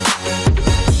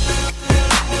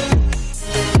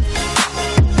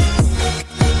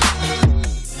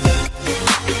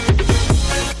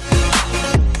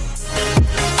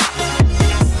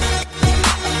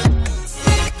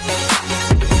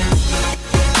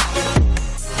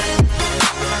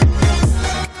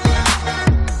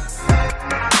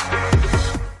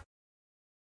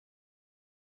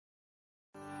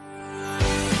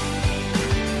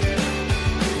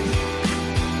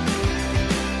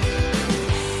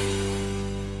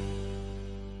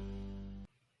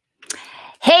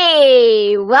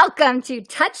everybody. Welcome to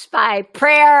Touched by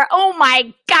Prayer. Oh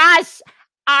my gosh.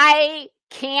 I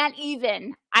cannot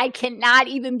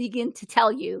even begin to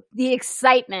tell you the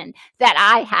excitement that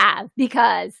I have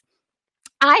because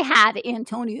I had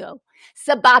Antonio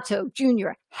Sabato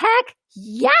Jr. Heck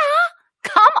yeah.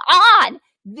 Come on.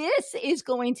 This is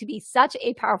going to be such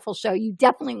a powerful show. You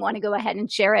definitely want to go ahead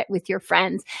and share it with your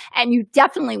friends. And you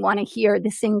definitely want to hear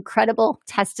this incredible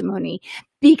testimony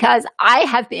because I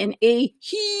have been a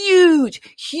huge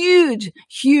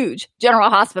General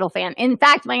Hospital fan. In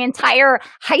fact, my entire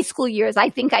high school years,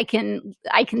 I think I can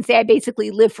say I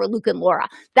basically lived for Luke and Laura.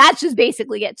 That's just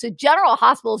basically it. So General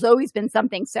Hospital has always been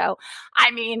something. So, I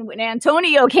mean, when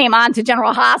Antonio came on to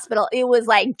General Hospital, it was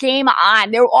like game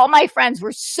on. All my friends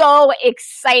were so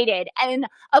excited. And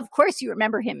of course, you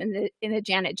remember him in the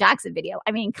Janet Jackson video.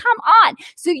 I mean, come on.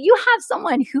 So you have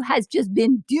someone who has just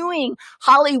been doing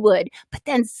Hollywood, but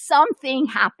then something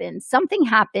happens,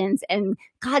 and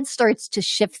God starts to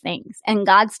shift things and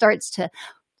God starts to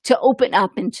open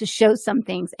up and to show some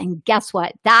things. And guess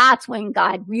what? That's when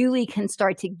God really can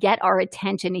start to get our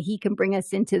attention and he can bring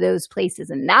us into those places.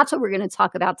 And that's what we're going to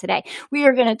talk about today. We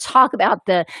are going to talk about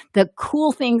the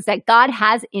cool things that God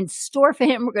has in store for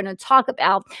him. We're going to talk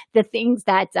about the things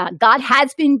that God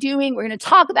has been doing. We're going to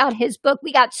talk about his book.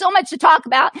 We got so much to talk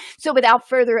about. So without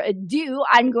further ado,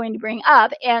 I'm going to bring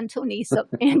up Antonio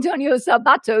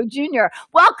Sabato Jr.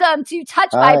 Welcome to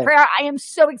Touch by Prayer. I am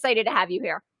so excited to have you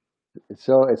here. It's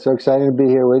so exciting to be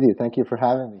here with you. Thank you for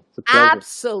having me. It's a pleasure.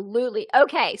 Absolutely.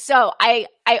 Okay. So I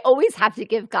always have to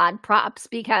give God props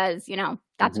because,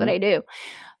 that's what I do.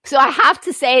 So I have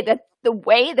to say that the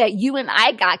way that you and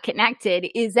I got connected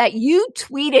is that you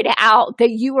tweeted out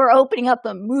that you were opening up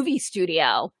a movie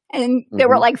studio and there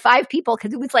were like 5 people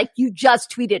because it was like you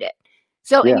just tweeted it.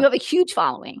 So, and you have a huge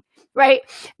following, right?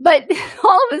 But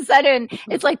all of a sudden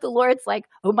it's like the Lord's like,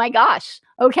 oh my gosh,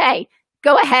 okay,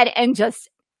 go ahead and just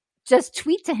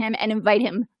tweet to him and invite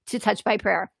him to Touch by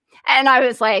Prayer. And I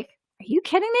was like, are you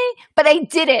kidding me? But I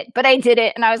did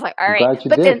it. And I was like, all right. I'm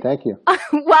glad you did. Thank you.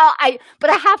 Well, but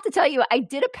I have to tell you, I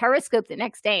did a Periscope the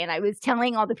next day and I was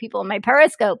telling all the people in my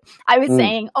Periscope, I was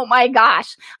saying, oh my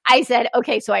gosh. I said,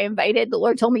 okay, so the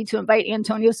Lord told me to invite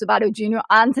Antonio Sabato Jr.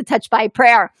 on to Touch by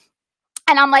Prayer.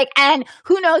 And I'm like, and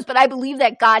who knows, but I believe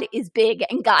that God is big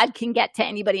and God can get to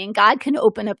anybody and God can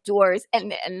open up doors.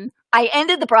 And then I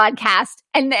ended the broadcast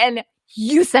and then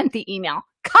you sent the email.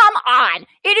 Come on.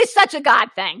 It is such a God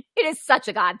thing. He's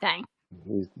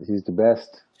the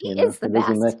best. He is the best.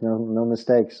 He doesn't make no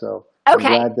mistakes. So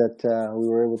okay. I'm glad that we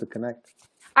were able to connect.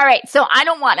 All right. So I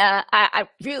don't want to,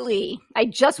 I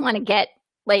just want to get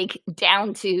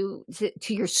down to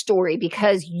your story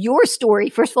because your story,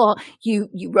 first of all, you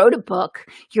wrote a book,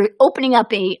 you're opening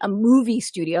up a movie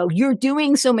studio, you're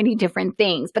doing so many different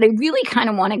things, but I really kind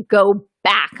of want to go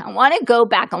back. I want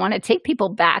to take people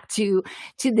back to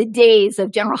the days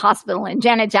of General Hospital and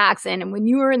Janet Jackson and when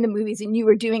you were in the movies and you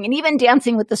were doing, and even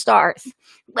Dancing with the Stars,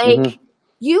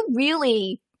 you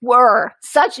really were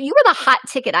you were the hot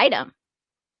ticket item.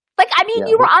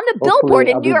 You were on the billboard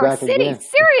in New York City. Again.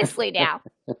 Seriously now.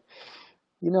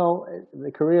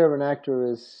 The career of an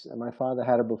actor is, my father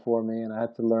had it before me, and I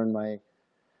had to learn my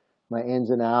ins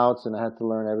and outs, and I had to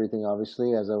learn everything,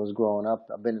 obviously, as I was growing up.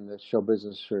 I've been in the show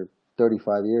business for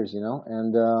 35 years,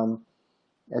 and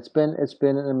it's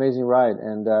been an amazing ride,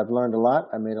 and I've learned a lot.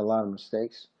 I made a lot of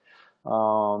mistakes.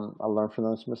 I learned from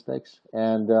those mistakes,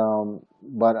 and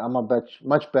but I'm a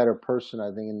much better person,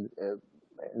 I think,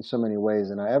 in so many ways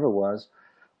than I ever was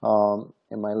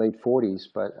in my late 40s.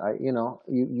 But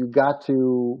you got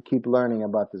to keep learning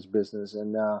about this business,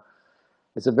 and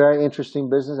it's a very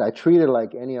interesting business. I treat it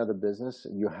like any other business.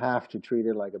 You have to treat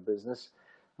it like a business,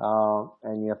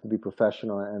 and you have to be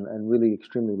professional and really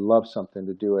extremely love something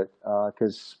to do it.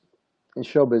 Because in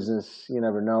show business, you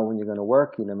never know when you're going to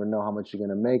work. You never know how much you're going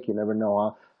to make. You never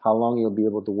know how long you'll be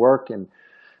able to work and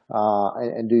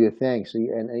do your thing. So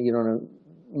you don't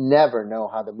never know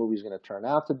how the movie's going to turn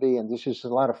out to be, and there's just a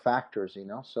lot of factors,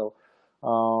 So,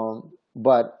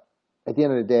 but at the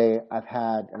end of the day, I've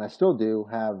had, and I still do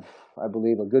have, I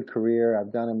believe, a good career.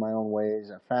 I've done it my own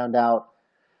ways. I found out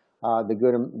the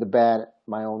good and the bad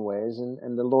my own ways,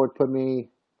 and the Lord put me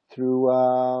through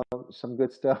some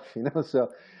good stuff,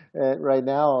 So right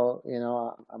now,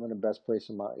 I'm in the best place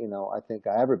in my, I think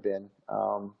I ever been,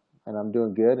 and I'm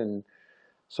doing good and.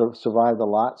 Survived a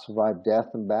lot, survived death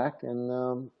and back, and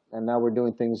now we're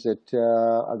doing things that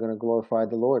are going to glorify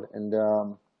the Lord and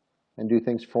do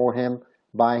things for Him,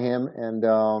 by Him, and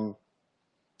for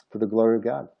the glory of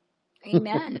God.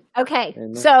 Amen. Okay,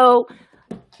 Amen. So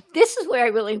this is where I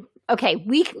really, okay,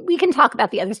 we can talk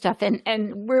about the other stuff, and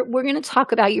we're going to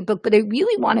talk about your book, but I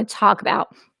really want to talk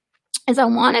about is I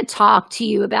want to talk to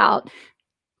you about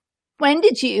when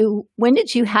did you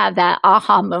have that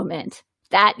aha moment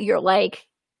that you're like,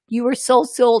 you were so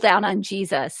sold out on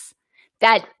Jesus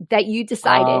that you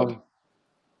decided.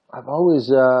 I've always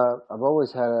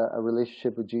had a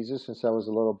relationship with Jesus since I was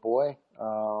a little boy,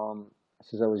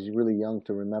 since I was really young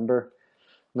to remember.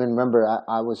 I mean, remember,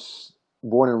 I was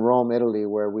born in Rome, Italy,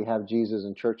 where we have Jesus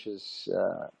in churches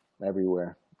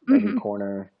everywhere, every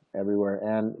corner, everywhere.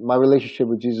 And my relationship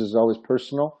with Jesus is always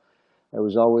personal. It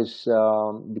was always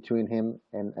between him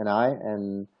and I,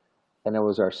 and it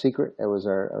was our secret. It was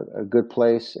a good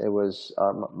place. It was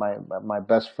my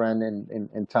best friend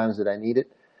in times that I needed.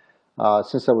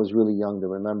 Since I was really young to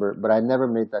remember, but I never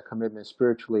made that commitment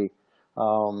spiritually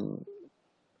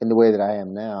in the way that I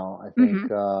am now. I think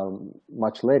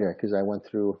much later, because I went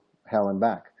through hell and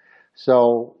back.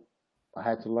 So I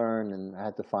had to learn and I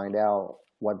had to find out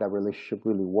what that relationship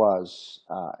really was,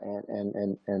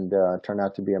 and turned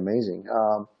out to be amazing.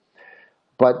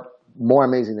 But more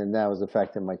amazing than that was the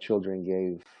fact that my children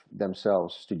gave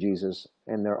themselves to Jesus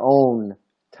in their own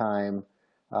time,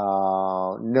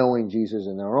 knowing Jesus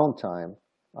in their own time,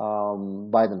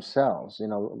 by themselves. You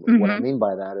know what I mean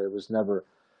by that? It was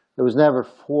never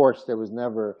forced. There was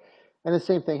never, and the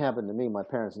same thing happened to me. My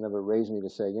parents never raised me to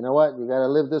say, you know what, you got to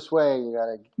live this way. You got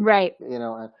to, right. You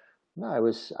know, no, it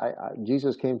was,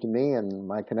 Jesus came to me, and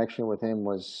my connection with him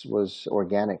was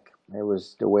organic. It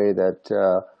was the way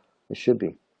that it should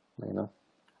be, you know?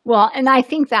 Well, and I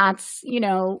think that's,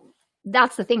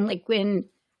 that's the thing,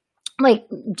 like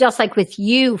just like with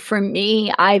you, for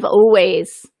me, I've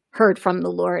always heard from the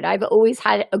Lord. I've always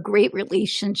had a great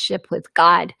relationship with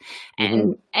God.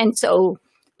 And so,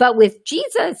 but with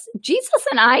Jesus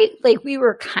and I, like, we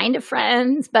were kind of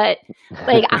friends, but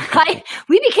like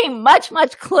we became much,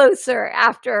 much closer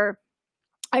after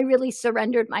I really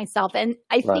surrendered myself. And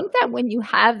I think that when you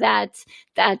have the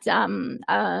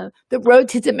road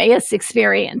to Emmaus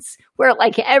experience, where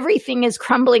like everything is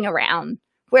crumbling around,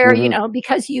 where,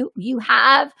 because you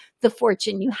have the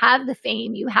fortune, you have the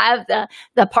fame, you have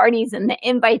the parties and the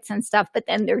invites and stuff, but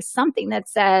then there's something that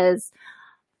says,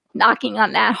 knocking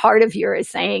on that heart of yours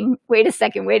saying, wait a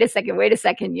second,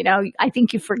 I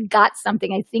think you forgot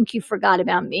something. I think you forgot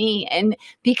about me. And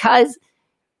because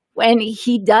when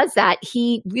he does that,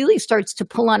 he really starts to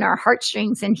pull on our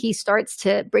heartstrings, and he starts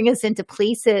to bring us into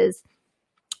places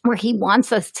where he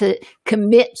wants us to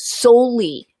commit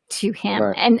solely to him.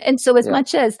 Right. And so as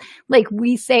much as like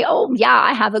we say, oh yeah,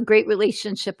 I have a great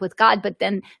relationship with God, but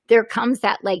then there comes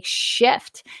that like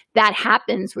shift that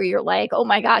happens where you're like, oh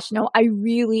my gosh, no,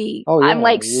 I'm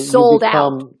like sold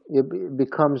out. It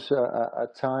becomes a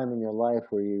time in your life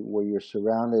where you're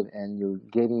surrounded and you're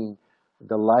getting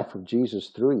the life of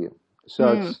Jesus through you.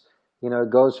 So it's,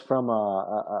 it goes from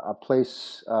a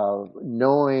place of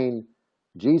knowing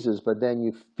Jesus, but then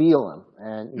you feel him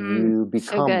and you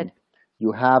become, so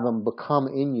you have him become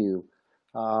in you.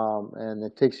 And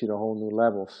it takes you to a whole new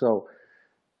level. So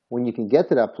when you can get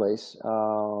to that place,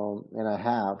 and I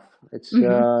have, it's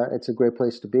a great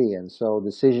place to be. And so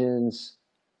decisions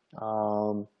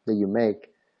that you make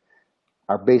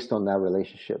are based on that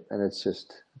relationship, and it's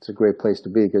a great place to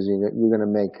be, because you're going to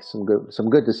make some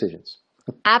good decisions.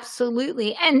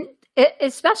 Absolutely. And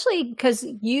especially because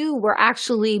you were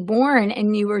actually born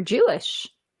and you were Jewish.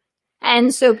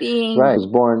 And so I was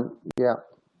born,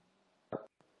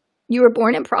 you were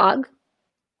born in Prague,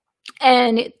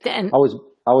 and then I was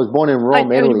born in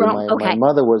Rome, Italy. My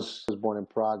mother was born in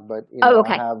Prague, but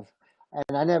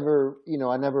I never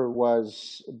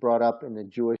was brought up in a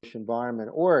Jewish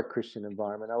environment or a Christian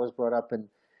environment. I was brought up in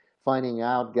finding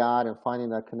out God and finding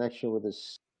that connection with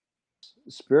this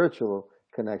spiritual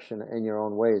connection in your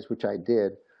own ways, which I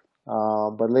did.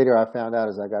 But later I found out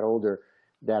as I got older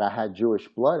that I had Jewish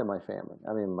blood in my family.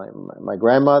 I mean, my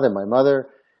grandmother, my mother,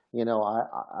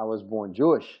 I was born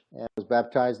Jewish, and I was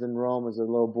baptized in Rome as a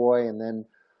little boy, and then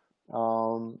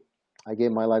I gave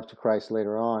my life to Christ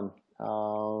later on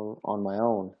my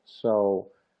own. So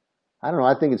I don't know.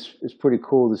 I think it's pretty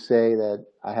cool to say that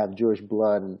I have Jewish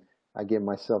blood and I give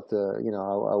myself to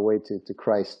away to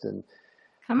Christ, and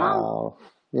come on,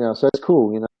 so it's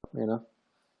cool.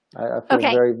 I feel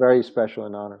very, very special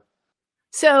and honored.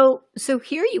 So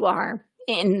here you are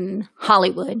in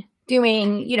Hollywood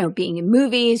doing, being in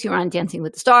movies, you were on Dancing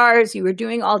with the Stars, you were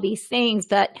doing all these things,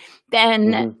 but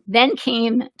then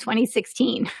came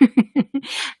 2016.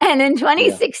 And in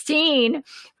 2016,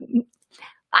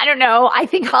 I don't know, I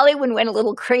think Hollywood went a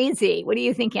little crazy. What do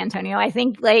you think, Antonio? I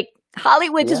think like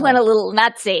Hollywood just went a little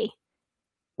nutsy.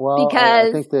 Well, I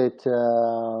Because think that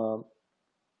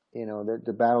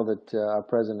the battle that our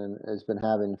president has been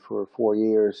having for 4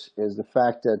 years is the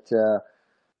fact that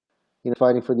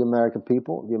fighting for the American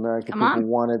people. The American come people on,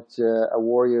 wanted a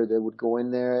warrior that would go in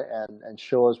there and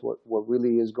show us what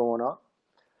really is going on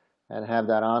and have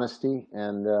that honesty.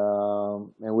 And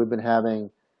we've been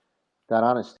having that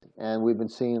honesty, and we've been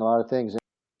seeing a lot of things.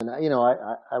 And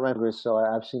I ran this, so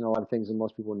I've seen a lot of things that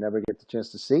most people never get the chance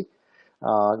to see,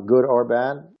 good or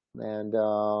bad. And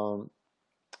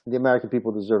the American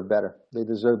people deserve better. They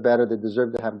deserve better. They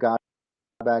deserve to have God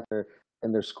back there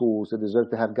in their schools. They deserve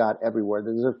to have God everywhere.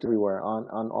 They deserve to everywhere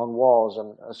on walls,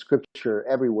 on scripture,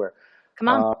 everywhere. come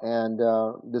on, And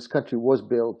this country was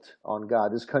built on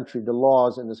God. This country, the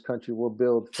laws in this country were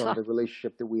built from the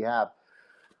relationship that we have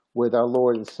with our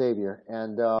Lord and Savior.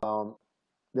 And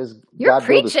this you're God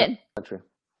built this preaching. country.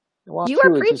 Well, it's You are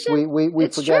true. It's just preaching. we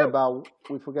It's forget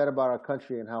true. about our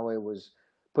country and how it was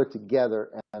put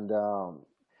together.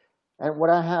 And what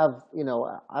I have,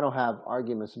 I don't have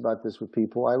arguments about this with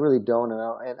people. I really don't.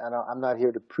 I'm not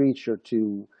here to preach or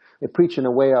to preach in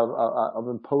a way of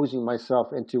imposing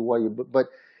myself into what you. But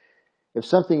if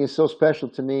something is so special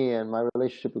to me and my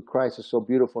relationship with Christ is so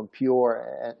beautiful and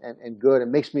pure and good, it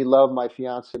makes me love my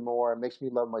fiance more. It makes me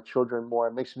love my children more.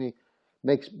 It makes me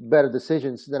make better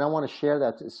decisions. Then I want to share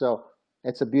that. So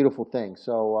it's a beautiful thing.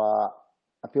 So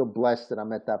I feel blessed that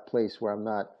I'm at that place where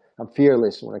I'm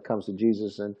fearless when it comes to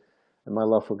Jesus and my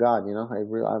love for God.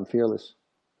 I'm fearless.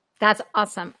 That's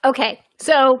awesome. Okay,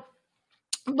 so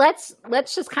let's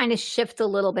just kind of shift a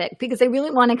little bit, because I really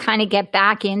want to kind of get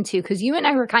back into, because you and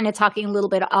I were kind of talking a little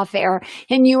bit off air,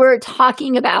 and you were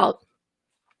talking about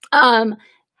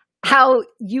how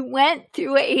you went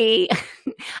through a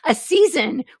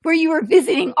season where you were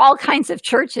visiting all kinds of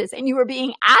churches and you were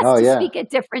being asked Oh to yeah, speak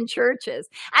at different churches.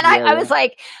 And yeah, I yeah. was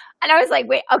like,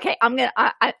 wait, okay,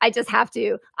 I just have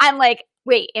to. I'm like,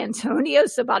 wait, Antonio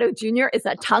Sabato Jr. is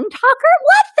a tongue talker?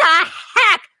 What the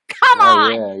heck? Come Oh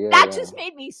on. yeah, yeah, That yeah, just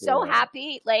made me so yeah.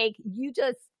 happy. Like, you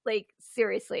just, like,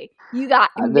 seriously, you The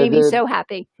made me the so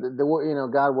happy.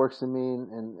 God works in me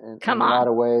in Come a lot on.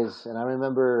 of ways. And I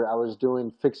remember I was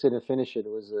doing Fix It and Finish It.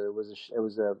 It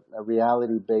was a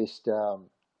reality based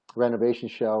renovation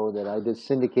show that I did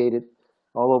syndicated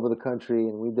all over the country,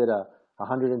 and we did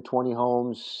 120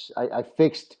 homes. I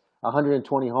fixed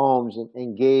 120 homes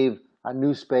and gave a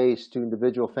new space to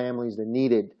individual families that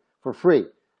needed for free.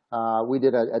 We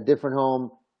did a different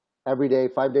home every day,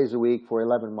 5 days a week for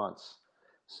 11 months.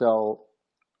 So,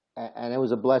 and it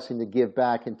was a blessing to give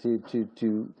back and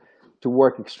to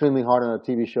work extremely hard on a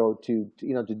TV show to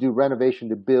do renovation,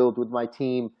 to build with my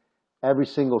team. Every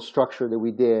single structure that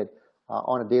we did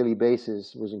on a daily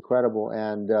basis was incredible.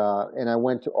 And I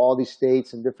went to all these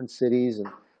states and different cities, and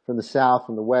from the south,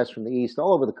 from the west, from the east,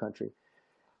 all over the country.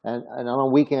 And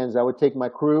on weekends, I would take my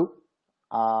crew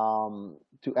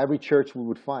to every church we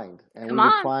would find. And we Come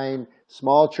would on. find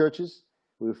small churches.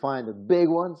 We would find the big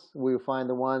ones. We would find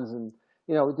the ones and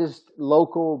just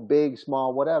local, big,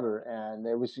 small, whatever. And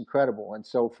it was incredible. And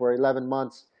so for 11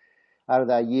 months out of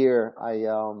that year, I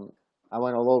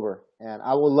went all over. And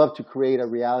I would love to create a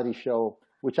reality show,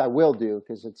 which I will do,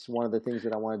 because it's one of the things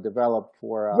that I want to develop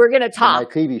We're going to for my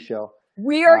talk. TV show.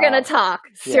 We are going to talk.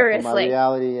 Yeah, for my Seriously.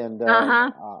 reality and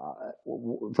Uh-huh.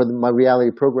 my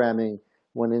reality programming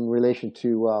when in relation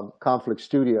to Conflict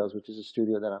Studios, which is a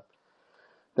studio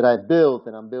that I built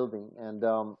and I'm building. And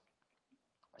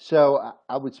so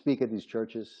I would speak at these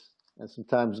churches, and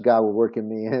sometimes God would work in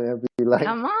me, and I'd be like,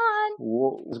 Come on.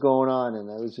 "What's going on?" And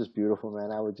it was just beautiful,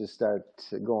 man. I would just start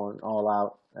going all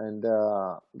out, and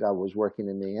God was working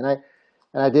in me, and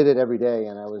I did it every day,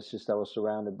 and I was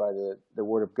surrounded by the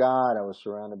Word of God. I was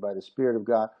surrounded by the Spirit of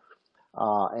God,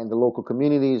 and the local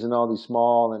communities and all these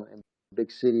small and big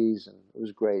cities, and it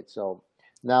was great. So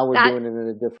now we're That doing it in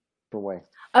a different way.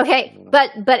 Okay,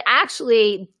 but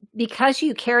actually, because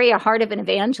you carry a heart of an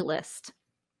evangelist,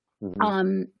 Mm-hmm.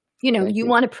 Thank you you.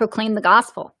 want to proclaim the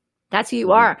gospel. That's who you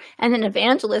Mm-hmm. are. And an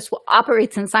evangelist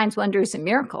operates in signs, wonders, and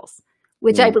miracles,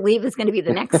 which I believe is going to be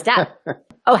the next step.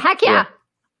 Oh, heck yeah. Yeah.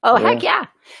 Oh, Yeah. heck yeah.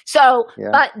 So,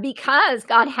 Yeah. but because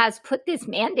God has put this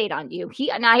mandate on you,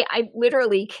 I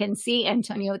literally can see,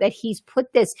 Antonio, that he's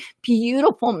put this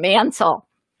beautiful mantle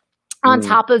on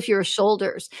top of your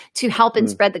shoulders to help and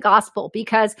spread the gospel,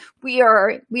 because we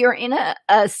are in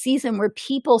a season where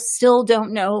people still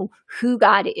don't know who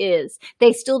God is.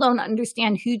 They still don't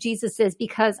understand who Jesus is,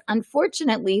 because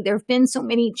unfortunately there have been so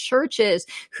many churches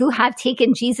who have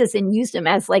taken Jesus and used him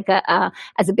as like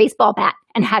as a baseball bat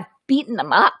and have beaten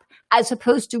them up, as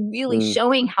opposed to really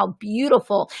showing how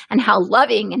beautiful and how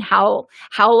loving and how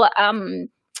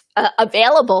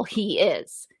available he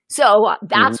is. So Hmm.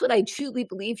 that's what I truly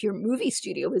believe your movie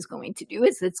studio is going to do,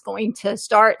 is it's going to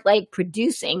start like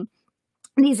producing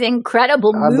these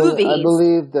incredible I movies.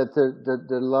 believe that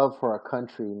the love for our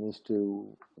country needs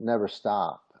to never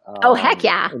stop. Oh, heck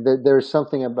yeah. There's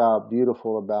something about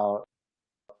beautiful about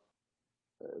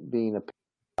being a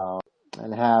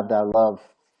and have that love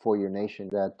for your nation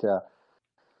that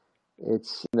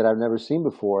it's that I've never seen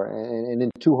before. And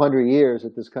in 200 years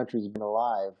that this country's been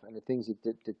alive, and the things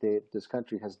this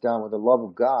country has done with the love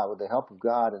of God, with the help of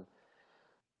God,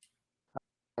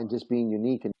 and just being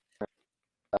unique, and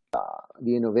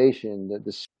the innovation,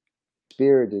 the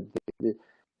spirit, the,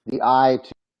 the eye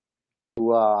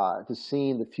to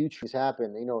seeing the futures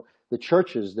happen. You know, the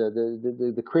churches,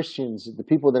 the Christians, the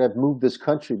people that have moved this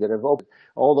country, that have opened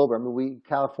all over. I mean,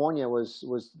 California was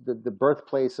the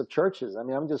birthplace of churches. I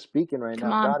mean, I'm just speaking right Come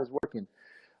now. on. God is working.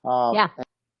 Uh, Yeah.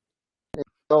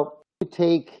 so you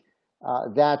take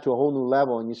that to a whole new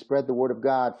level, and you spread the word of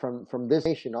God from this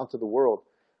nation onto the world.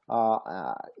 Uh,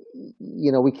 uh,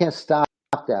 you know, we can't stop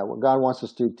that. What God wants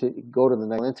us to go to the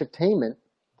next entertainment.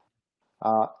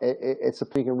 It's a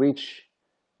place we can reach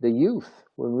the youth,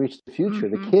 we can reach the future,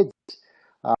 the Hmm. kids,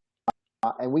 uh,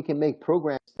 and we can make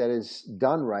programs that is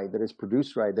done right, that is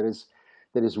produced right, that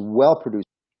is well produced,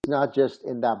 not just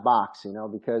in that box, you know,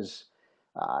 because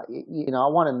you know,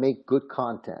 I want to make good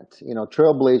content. You know,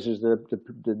 Trailblazers,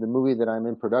 the movie that I'm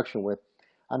in production with,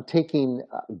 I'm taking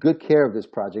good care of this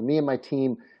project. Me and my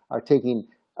team are taking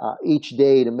each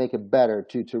day to make it better,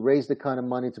 to raise the kind of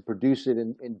money to produce it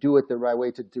and do it the right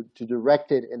way, to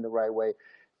direct it in the right way.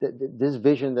 This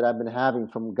vision that I've been having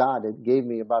from God that gave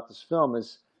me about this film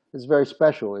is very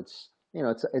special. It's, you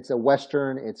know, it's a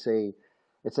Western. It's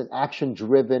an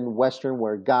action-driven Western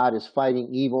where God is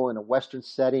fighting evil in a Western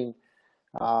setting,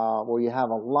 where you have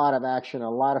a lot of action,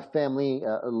 a lot of family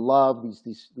love.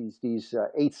 These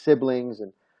 8 siblings,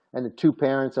 and the 2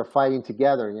 parents are fighting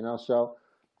together. You know, so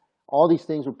all these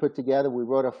things were put together. We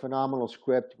wrote a phenomenal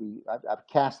script. I've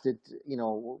casted, you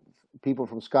know, people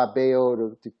from Scott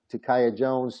Baio to Kaya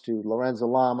Jones to Lorenzo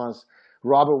Lamas,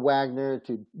 Robert Wagner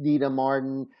to Nita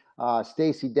Martin,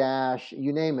 Stacey Dash,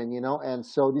 you name it, you know. And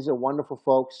so these are wonderful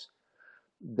folks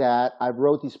that I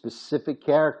wrote these specific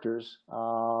characters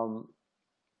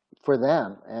for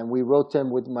them, and we wrote them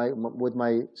with my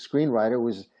screenwriter, who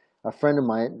was a friend of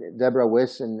mine, Deborah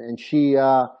Wiss, and she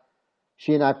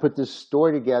and I put this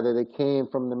story together that came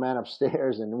from The Man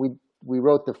Upstairs, and we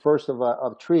wrote the first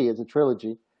of Tree as a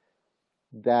trilogy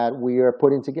that we are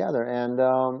putting together, and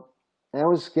it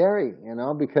was scary, you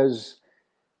know, because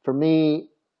for me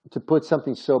to put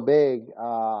something so big,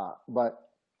 but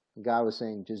God was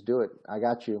saying, just do it. I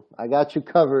got you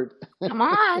covered. Come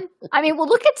on. I mean, well,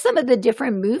 look at some of the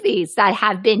different movies that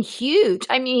have been huge.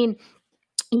 I mean,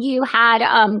 you had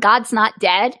God's Not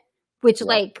Dead, which Yeah.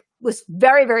 like was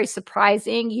very, very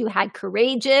surprising. You had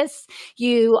Courageous.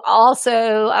 You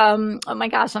also, oh my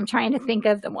gosh, I'm trying to think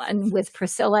of the one with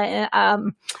Priscilla,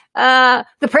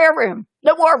 the prayer room,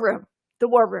 the war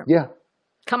room. Yeah.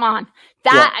 Come on.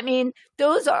 Yeah. That, I mean,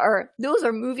 those are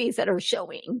movies that are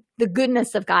showing the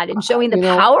goodness of God and showing the You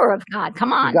know, power of God.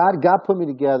 Come on. God put me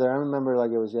together. I remember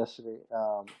like it was yesterday.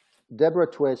 Deborah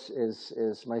Twist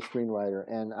is my screenwriter,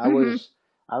 and Hmm.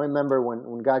 I remember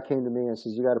when God came to me and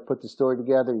says, "You got to put the story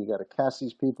together. You got to cast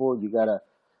these people. You got to,"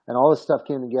 and all this stuff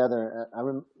came together.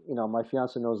 You know, my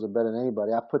fiance knows it better than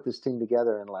anybody. I put this thing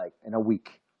together in a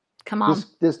week. Come on.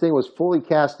 This thing was fully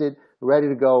casted, ready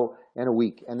to go in a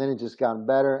week, and then it just got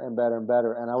better and better and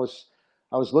better. And I was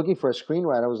looking for a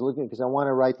screenwriter. I was looking because I want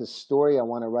to write this story. I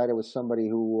want to write it with somebody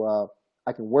who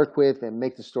I can work with and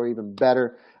make the story even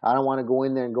better. I don't want to go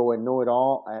in there and go and know it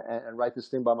all and write this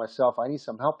thing by myself. I need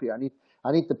some help here.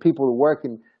 I need the people to work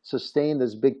and sustain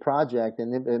this big project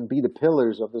and be the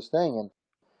pillars of this thing.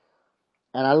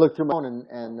 And I looked through my phone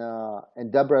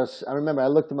and Deborah's. I remember I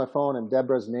looked through my phone and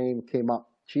Deborah's name came up.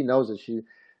 She knows it.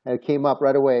 It came up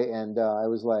right away, and I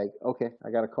was like, okay,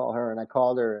 I got to call her. And I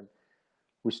called her, and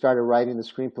we started writing the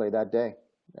screenplay that day.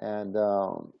 And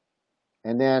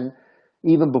then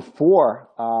even before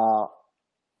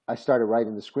I started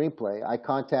writing the screenplay, I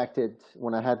contacted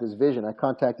when I had this vision. I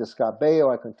contacted Scott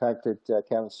Baio. I contacted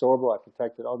Kevin Sorbo. I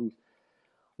contacted all these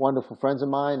wonderful friends of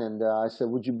mine, and I said,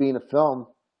 "Would you be in a film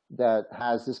that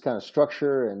has this kind of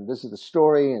structure and this is the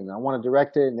story, and I want to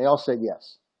direct it?" And they all said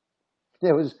yes.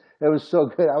 It was so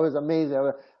good. I was amazed. I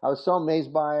was so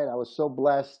amazed by it. I was so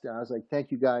blessed. And I was like,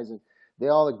 "Thank you guys." And they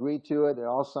all agreed to it. They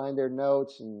all signed their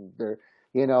notes and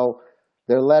you know,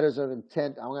 their letters of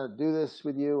intent. I'm going to do this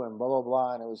with you, and blah blah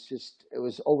blah. And it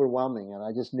was overwhelming. And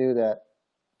I just knew that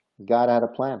God had a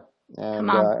plan. Come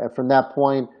on. And from that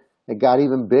point, it got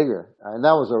even bigger, and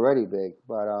that was already big.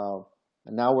 But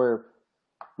and now we're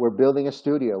building a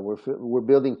studio. We're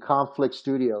building Conflict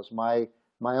Studios, my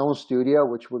own studio,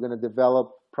 which we're going to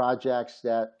develop projects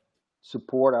that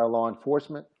support our law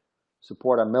enforcement,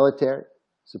 support our military,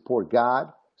 support God,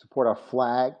 support our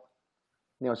flag,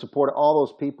 support all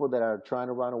those people that are trying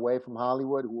to run away from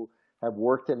Hollywood, who have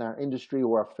worked in our industry,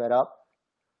 who are fed up,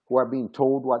 who are being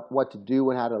told what to do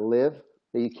and how to live,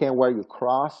 that you can't wear your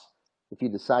cross if you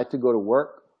decide to go to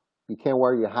work. You can't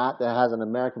wear your hat that has an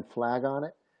American flag on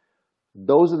it.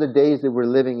 Those are the days that we're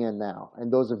living in now.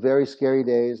 And those are very scary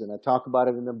days. And I talk about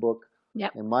it in the book,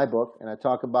 in my book. And I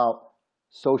talk about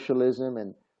socialism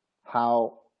and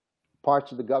how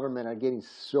parts of the government are getting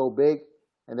so big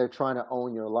and they're trying to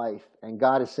own your life. And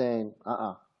God is saying,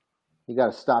 you got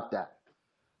to stop that.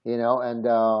 And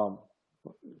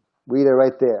read it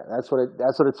right there. That's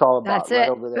what it's all about. That's right it.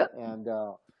 Over there. And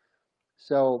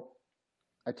so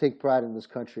I take pride in this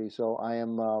country. So I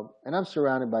am, and I'm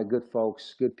surrounded by good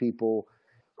folks, good people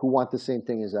who want the same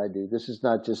thing as I do. This is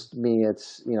not just me.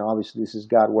 It's, obviously this is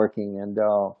God working, and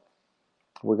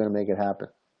we're going to make it happen.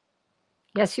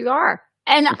 Yes, you are.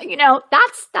 And,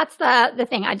 that's the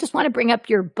thing. I just want to bring up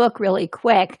your book really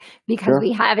quick because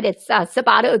we have it. It's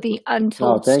Sabato, the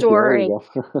Untold Story.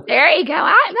 There you go.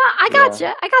 I got you.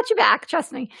 I got you back.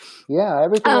 Trust me. Yeah,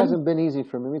 everything hasn't been easy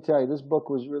for me. Let me tell you, this book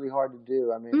was really hard to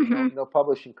do. I mean, no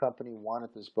publishing company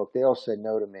wanted this book. They all said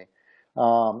no to me.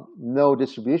 No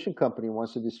distribution company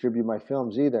wants to distribute my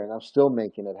films either, and I'm still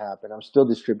making it happen. I'm still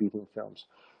distributing films.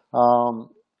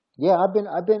 Yeah, I've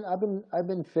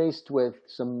been faced with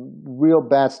some real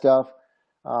bad stuff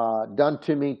done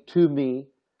to me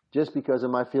just because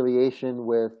of my affiliation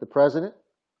with the president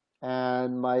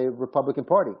and my Republican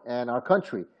Party and our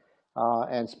country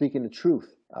and speaking the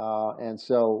truth. And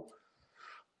so,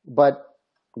 but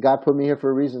God put me here for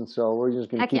a reason, so we're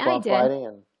just going to keep on fighting,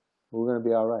 and we're going to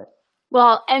be all right.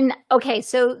 Well, and okay,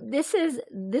 so this is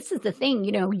the thing.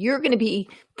 You're going to be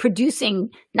producing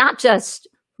not just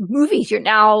movies. You're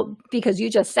now, because you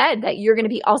just said that you're going to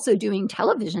be also doing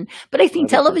television, but I think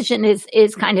television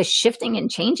is kind of shifting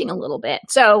and changing a little bit.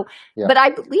 So, but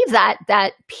I believe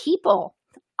that people,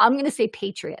 I'm going to say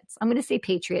patriots,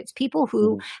 people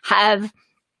who have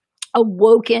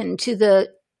awoken to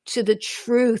the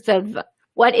truth of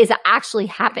what is actually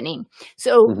happening.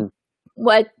 So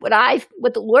what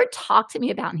the Lord talked to me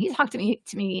about, and he talked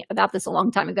to me about this a long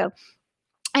time ago.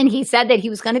 And he said that he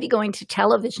was going to be going to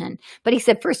television, but he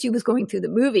said first he was going through the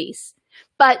movies.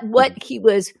 But what he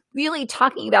was really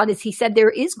talking about is he said there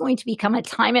is going to become a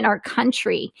time in our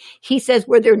country, he says,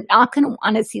 where they're not going to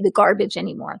want to see the garbage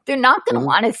anymore. They're not going to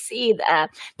want to see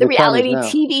the reality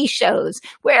TV shows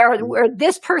where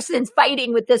this person's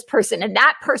fighting with this person and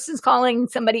that person's calling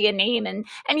somebody a name, and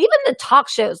even the talk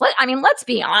shows. Let's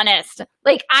be honest.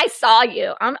 Like, I saw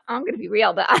you. I'm going to be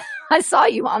real, but I saw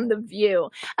you on The View,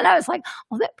 and I was like,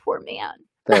 oh, that poor man.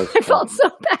 I felt so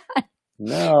bad.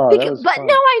 No, no,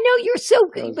 I know you're so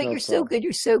good, but you're so good.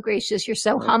 You're so gracious. You're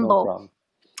so humble.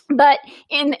 But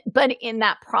in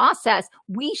that process,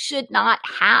 we should not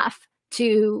have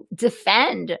to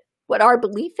defend what our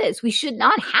belief is. We should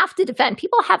not have to defend.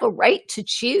 People have a right to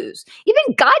choose.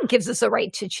 Even God gives us a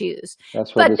right to choose.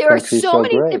 But there are so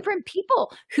many different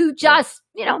people who just,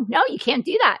 no, you can't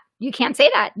do that. You can't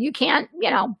say that. You can't,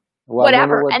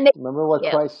 whatever. Remember what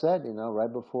Christ said,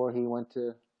 right before he went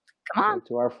to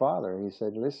our Father. He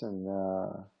said, listen,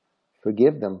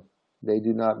 forgive them. They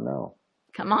do not know.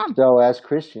 Come on. So as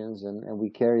Christians, and we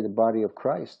carry the body of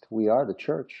Christ, we are the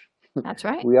church. That's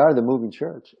right. We are the moving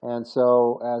church. And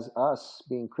so as us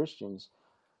being Christians,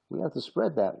 we have to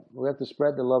spread that. We have to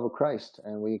spread the love of Christ,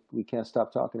 and we can't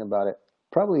stop talking about it.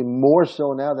 Probably more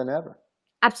so now than ever.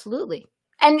 Absolutely.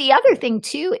 And the other thing,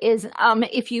 too, is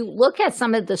if you look at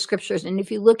some of the scriptures and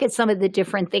if you look at some of the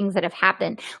different things that have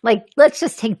happened, like let's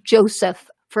just take Joseph,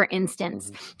 for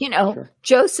instance.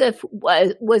 Joseph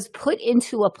was put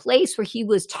into a place where he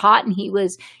was taught, and he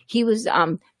was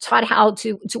taught how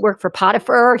to work for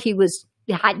Potiphar. He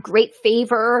had great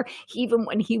favor even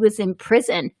when he was in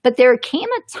prison. But there came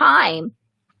a time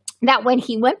that when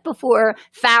he went before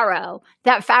Pharaoh,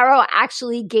 that Pharaoh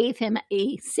actually gave him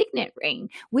a signet ring,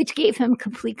 which gave him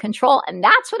complete control. And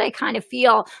that's what I kind of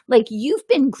feel like you've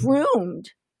been groomed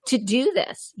to do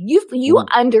this. You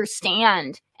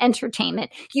understand entertainment.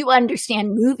 You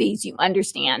understand movies. You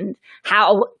understand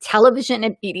how television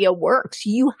and media works.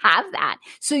 You have that.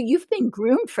 So you've been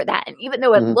groomed for that. And even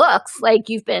though it looks like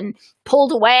you've been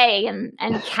pulled away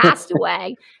and cast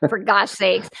away, for gosh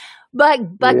sakes, but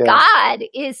God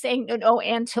is saying, no,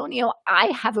 Antonio,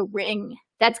 I have a ring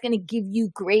that's going to give you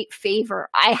great favor.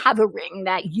 I have a ring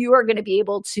that you are going to be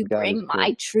able to God is bring good.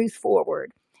 my truth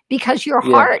forward because your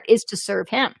Yeah. heart is to serve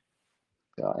him.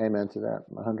 Amen to that.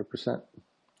 100%.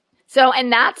 So,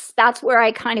 and that's where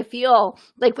I kind of feel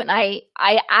like when I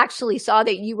actually saw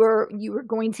that you were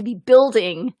going to be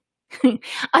building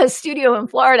a studio in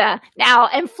Florida. Now,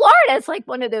 and Florida is like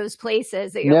one of those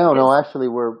places that No, actually,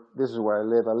 this is where I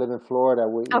live. I live in Florida.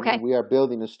 Okay. We are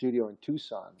building a studio in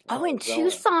Tucson. Oh, in Arizona.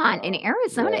 Tucson, in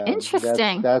Arizona. Yeah,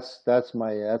 Interesting. that's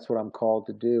what I'm called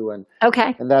to do, and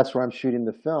Okay. that's where I'm shooting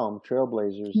the film,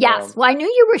 Trailblazers. Yes. Well, I knew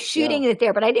you were shooting it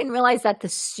there, but I didn't realize that the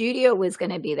studio was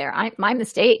going to be there. My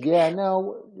mistake. Yeah,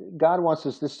 no, God wants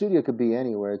us. The studio could be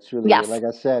anywhere. It's really, Yes. like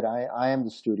I said, I am the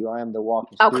studio. I am the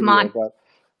walking Oh, studio. come on.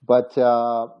 But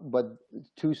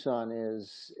Tucson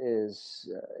is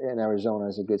in Arizona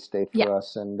is a good state for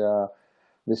us, and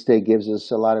the state gives us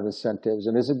a lot of incentives,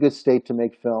 and it's a good state to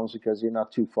make films because you're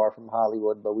not too far from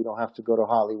Hollywood, but we don't have to go to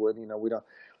Hollywood. We don't.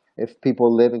 If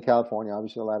people live in California,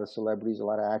 obviously a lot of celebrities, a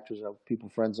lot of actors, people,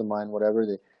 friends of mine, whatever,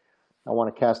 I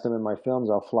want to cast them in my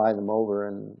films, I'll fly them over,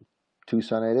 and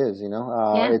Tucson it is.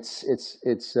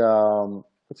 It's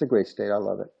a great state. I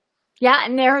love it. Yeah,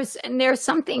 and there's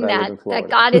something But I live in that Florida.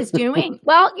 God is doing.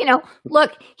 Well,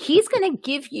 look, he's going to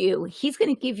give you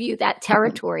that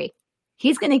territory.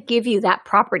 He's going to give you that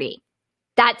property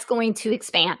that's going to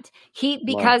expand.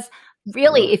 Because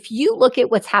really, if you look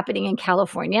at what's happening in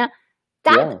California,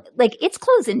 like it's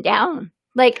closing down.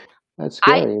 Like that's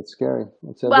scary. It's scary.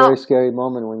 It's a very scary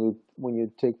moment when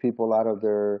you take people out of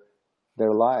their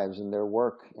lives and their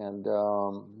work, and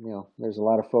there's a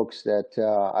lot of folks that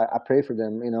I pray for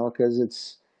them, because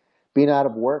it's being out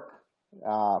of work,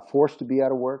 forced to be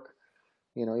out of work.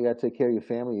 You got to take care of your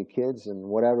family, your kids, and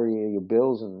whatever, your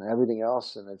bills and everything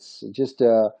else. And it's just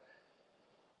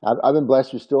I've been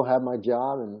blessed to still have my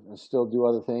job and still do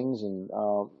other things,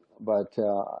 but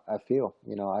I feel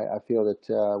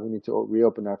that we need to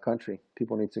reopen our country.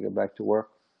 People need to get back to work.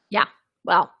 Yeah.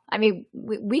 Well, I mean,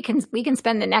 we can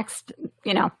spend the next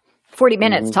 40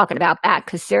 minutes talking about that,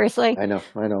 because seriously, I know.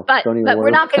 But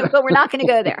we're not going to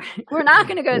go there. We're not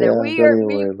going to go there. Don't even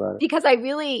worry about it. Because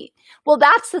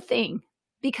that's the thing.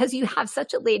 Because you have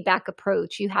such a laid back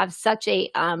approach. You have such a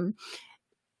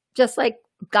just like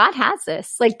God has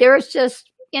this. Like there's just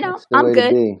I'm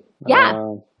good.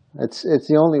 Yeah. It's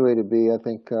the only way to be, I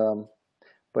think.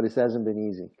 But it hasn't been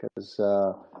easy because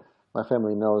my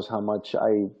family knows how much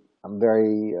I'm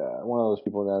very one of those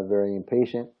people that are very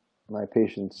impatient. My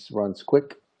patience runs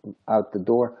quick out the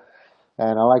door,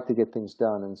 and I like to get things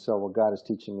done. And so what God is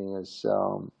teaching me is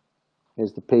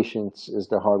the patience, is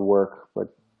the hard work, but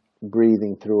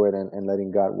breathing through it and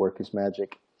letting God work His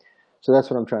magic. So that's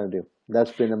what I'm trying to do.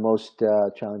 That's been the most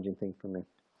challenging thing for me.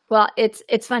 Well,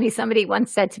 it's funny. Somebody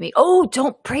once said to me, "Oh,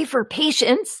 don't pray for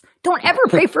patience. Don't ever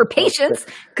pray for patience."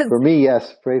 For me,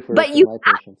 yes, pray for my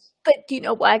patience. But you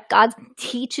know what? God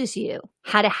teaches you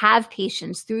how to have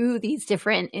patience through these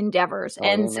different endeavors.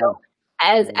 And so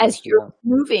as you're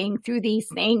moving through these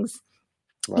things,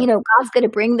 God's going to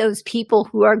bring those people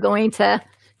who are going to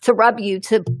rub you,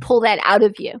 to pull that out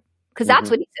of you. Because that's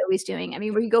what He's always doing. I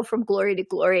mean, we go from glory to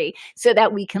glory so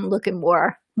that we can look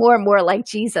more and more like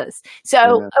Jesus.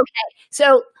 So, okay.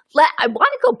 So I want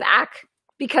to go back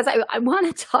because I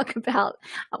want to talk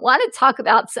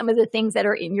about some of the things that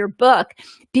are in your book,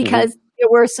 because there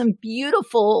were some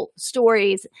beautiful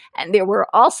stories, and there were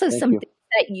also some things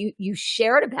that you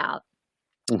shared about.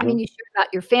 I mean, you shared about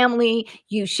your family,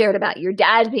 you shared about your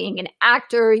dad being an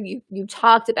actor, you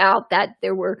talked about that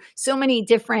there were so many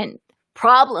different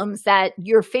problems that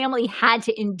your family had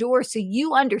to endure, so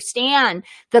you understand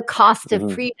the cost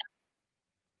of freedom.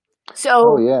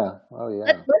 So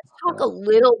let's talk a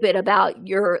little bit about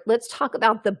let's talk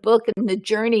about the book and the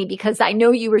journey, because I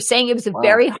know you were saying it was a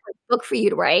very hard book for you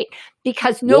to write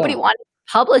because nobody wanted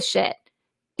to publish it.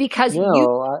 Because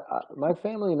my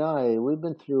family and I, we've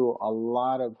been through a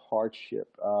lot of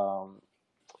hardship.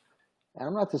 And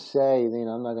I'm not to say,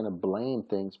 I'm not going to blame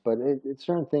things, but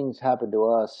certain things happened to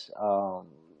us,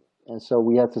 and so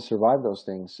we had to survive those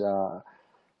things.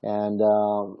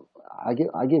 I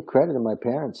give credit to my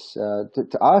parents,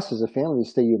 to us as a family, to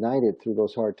stay united through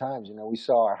those hard times. We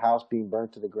saw our house being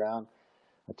burnt to the ground.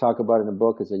 I talk about it in the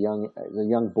book as a young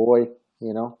boy.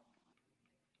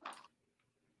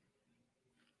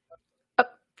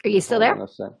 Are you still there?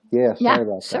 Yeah, sorry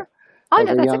about that. Oh,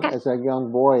 no, that's okay. As a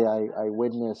young boy, I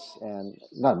witnessed, and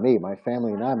not me, my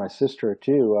family and I, my sister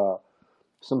too,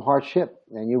 some hardship.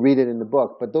 And you read it in the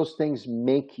book. But those things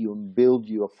make you and build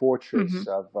you a fortress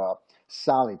of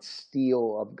solid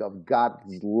steel of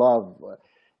God's love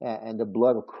and the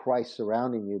blood of Christ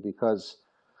surrounding you. Because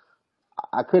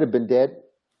I could have been dead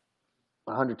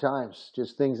 100 times.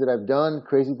 Just things that I've done,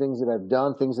 crazy things that I've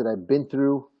done, things that I've been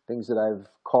through, things that I've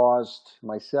caused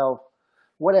myself,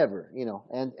 whatever,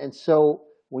 and so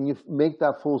when you make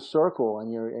that full circle and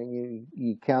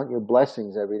you count your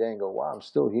blessings every day and go, wow, I'm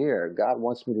still here. God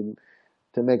wants me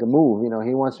to make a move.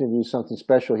 He wants me to do something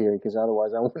special here because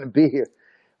otherwise I wouldn't be here.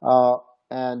 Uh,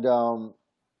 and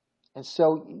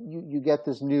so you get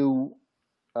this new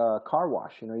car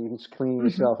wash. You can just clean Mm-hmm.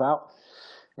 yourself out.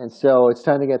 And so it's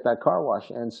time to get that car wash.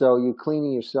 And so you're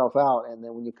cleaning yourself out, and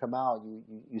then when you come out,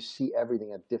 you see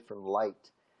everything at different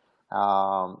light.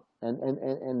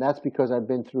 And that's because I've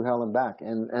been through hell and back.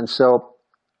 And so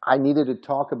I needed to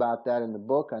talk about that in the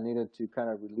book. I needed to kind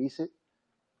of release it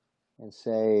and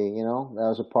say, that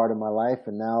was a part of my life,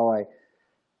 and now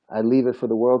I leave it for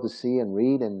the world to see and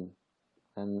read, and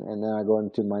then I go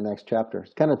into my next chapter.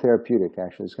 It's kind of therapeutic,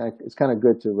 actually. It's kind of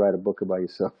good to write a book about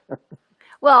yourself.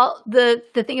 Well, the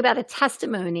thing about a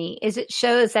testimony is it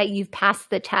shows that you've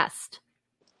passed the test.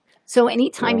 So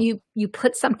anytime Yeah. you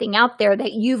put something out there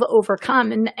that you've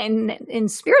overcome,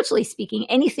 and spiritually speaking,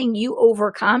 anything you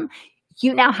overcome,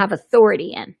 you now have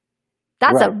authority in.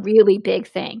 That's a Right. really big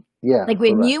thing. Yeah. Like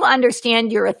when correct. you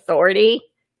understand your authority,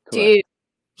 Correct. dude,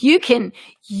 you can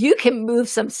move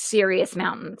some serious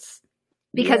mountains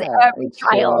because Yeah, every it's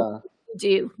trial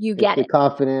you it's get the it.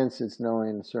 confidence. It's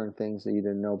knowing certain things that you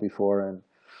didn't know before, and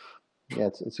yeah,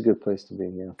 it's a good place to be.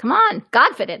 Yeah. Come on,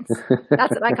 Godfidence.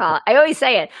 That's what I call it. I always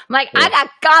say it. I'm like, I Yeah. got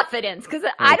Godfidence because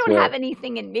I That's don't have right.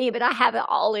 anything in me, but I have it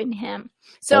all in Him.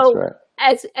 That's So right.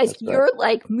 as That's right. you're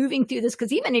like moving through this,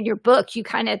 because even in your book, you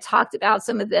kind of talked about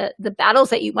some of the battles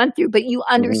that you went through, but you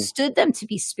understood them to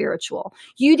be spiritual.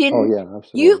 You Oh didn't. yeah,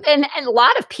 You absolutely. and a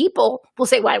lot of people will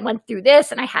say, "Well, I went through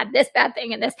this and I had this bad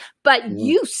thing and this," but hmm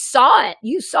you saw it.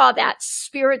 You saw that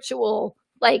spiritual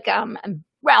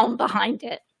realm behind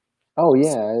it. Oh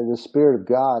yeah, the Spirit of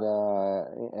God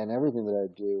and everything that I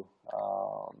do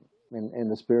in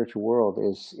the spiritual world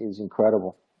is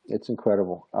incredible. It's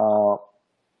incredible,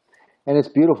 and it's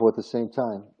beautiful at the same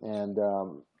time. And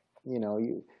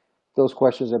those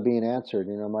questions are being answered.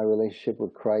 My relationship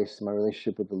with Christ, my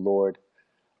relationship with the Lord,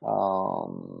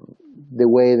 um, the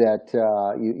way that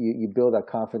you build that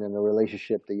confident in a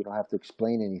relationship that you don't have to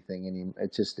explain anything anymore.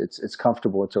 It's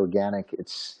comfortable, it's organic,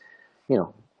 it's you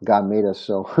know God made us,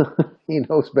 so He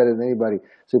knows better than anybody.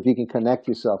 So if you can connect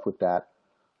yourself with that,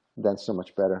 that's so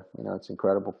much better. It's an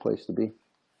incredible place to be.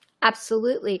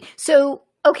 Absolutely. So,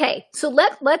 okay. So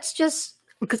let's just,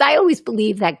 because I always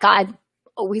believe that God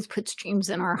always puts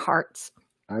dreams in our hearts.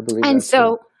 I believe And that too.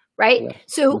 so, right? Yeah.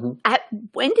 So hmm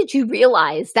when did you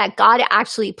realize that God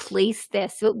actually placed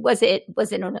this? Was it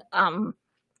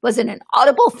an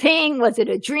audible thing? Was it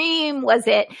a dream? Was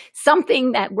it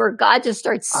something that where God just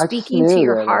starts I just speaking to knew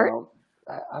your that. heart?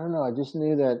 I don't know. I just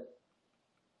knew that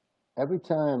every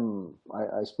time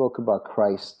I spoke about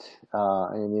Christ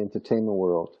in the entertainment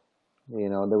world,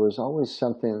 there was always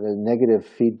something, the negative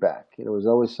feedback. There was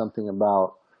always something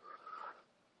about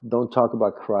don't talk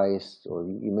about Christ, or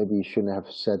maybe you shouldn't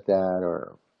have said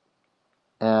that,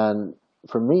 and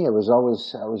for me, it was always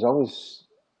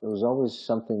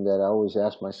something that I always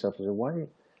asked myself: is why do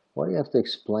you have to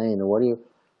explain, or what do you?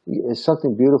 It's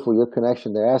something beautiful. Your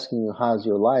connection. They're asking you, how's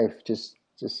your life? Just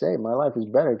say, my life is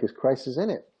better because Christ is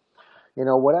in it.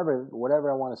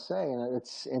 Whatever I want to say,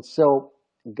 and so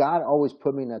God always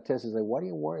put me in that test. He's like, why do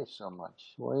you worry so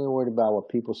much? Why are you worried about what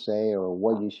people say or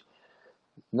what you?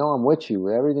 No, I'm with you.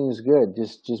 Everything is good.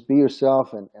 Just be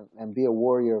yourself and be a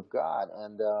warrior of God.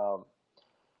 And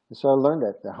so I learned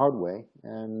that the hard way,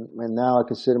 and now I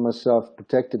consider myself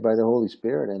protected by the Holy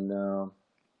Spirit, and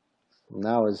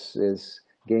now is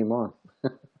game on.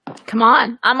 Come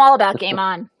on. I'm all about game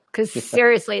on. Because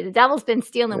seriously, the devil's been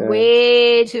stealing Yeah.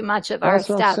 way too much of our That's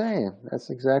what I'm stuff. saying. That's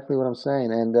exactly what I'm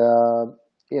saying. And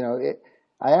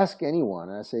I ask anyone,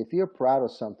 and I say, if you're proud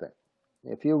of something,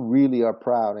 if you really are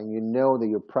proud, and you know that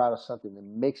you're proud of something that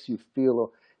makes you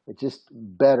feel just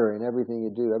better in everything you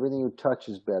do, everything you touch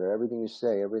is better, everything you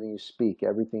say, everything you speak,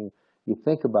 everything you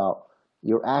think about,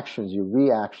 your actions, your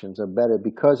reactions are better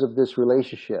because of this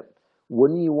relationship.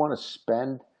 Wouldn't you want to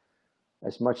spend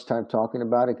as much time talking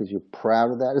about it because you're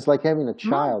proud of that? It's like having a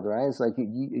Come on. child, right? It's like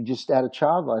you just had a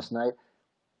child last night.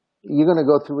 You're going to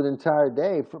go through an entire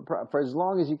day for as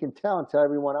long as you can tell and tell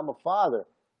everyone I'm a father.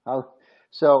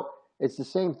 So it's the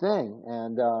same thing.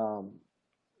 And,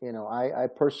 I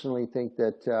personally think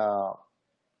that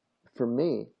for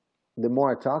me, the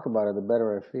more I talk about it, the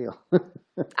better I feel.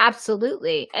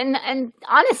 Absolutely. And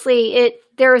honestly,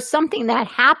 there is something that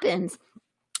happens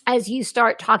as you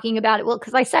start talking about it. Well,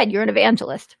 because I said you're an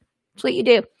evangelist. That's what you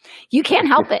do. You can't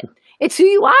help it. It's who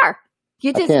you are.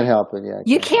 You I just can't help it. Yeah, I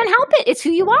you can't help it. It's who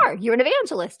you Yeah. are. You're an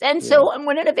evangelist. And Yeah. so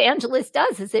what an evangelist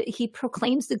does is that he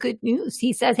proclaims the good news.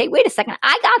 He says, hey, wait a second.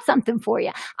 I got something for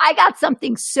you. I got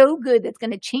something so good that's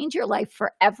going to change your life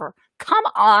forever. Come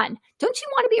on. Don't you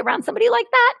want to be around somebody like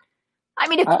that? I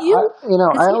mean, if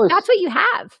that's what you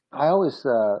have. I always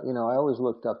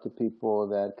looked up to people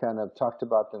that kind of talked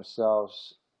about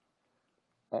themselves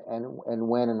and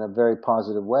went in a very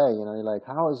positive way. You know, you're like,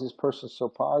 how is this person so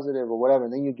positive or whatever?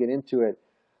 And then you get into it.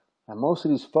 And most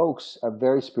of these folks are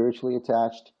very spiritually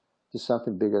attached to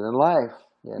something bigger than life.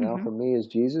 You know, for me, it's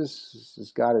Jesus,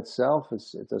 it's God itself.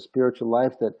 It's a spiritual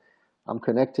life that I'm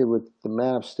connected with the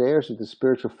man upstairs, with the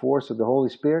spiritual force of the Holy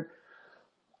Spirit.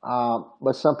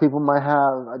 But some people might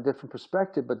have a different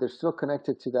perspective, but they're still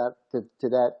connected to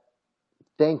that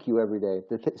thank you every day.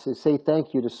 To say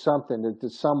thank you to something, to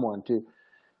someone,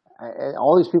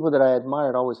 all these people that I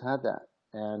admired always had that.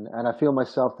 And I feel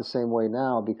myself the same way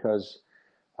now because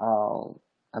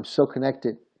I'm so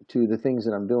connected to the things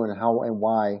that I'm doing and how and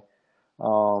why.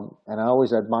 And I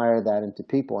always admire that into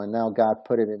people. And now God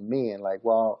put it in me and like,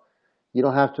 well, you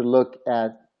don't have to look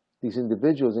at these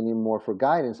individuals anymore for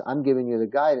guidance. I'm giving you the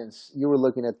guidance. You were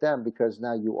looking at them because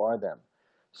now you are them.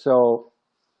 So,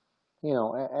 you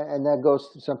know, and that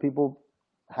goes to some people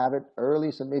have it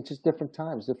early. Some it's just different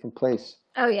times, different place.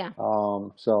 Oh yeah.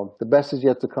 So the best is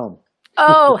yet to come.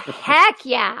 Oh heck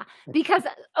yeah! Because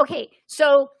okay,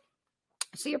 so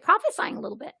you're prophesying a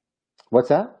little bit. What's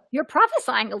that? You're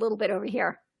prophesying a little bit over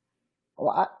here.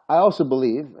 Well, I also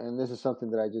believe, and this is something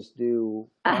that I just do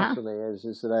constantly, is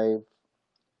that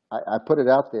I put it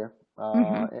out there,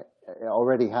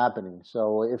 already happening.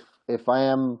 So if I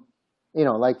am, you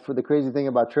know, like for the crazy thing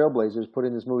about Trailblazers,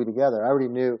 putting this movie together, I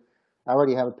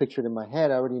already have it pictured in my head.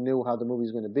 I already knew how the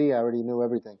movie's going to be. I already knew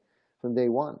everything from day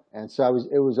one. And so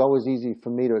it was always easy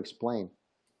for me to explain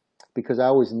because I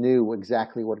always knew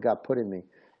exactly what got put in me.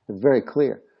 It was very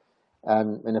clear.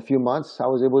 And in a few months, I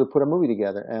was able to put a movie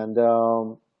together. And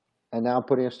now I'm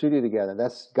putting a studio together.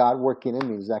 That's God working in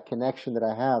me. It's that connection that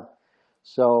I have.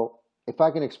 So if I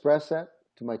can express that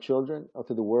to my children or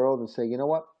to the world and say, you know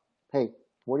what? Hey,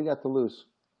 what do you got to lose?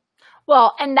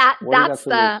 Well, and that's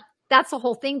the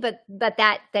whole thing. But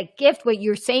that gift, what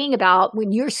you're saying about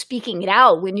when you're speaking it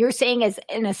out, when you're saying as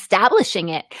and establishing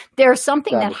it, there's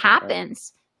something that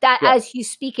happens that as you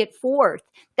speak it forth,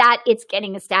 that it's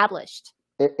getting established.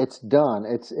 It's done.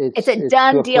 It's a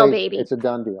done deal, baby. It's a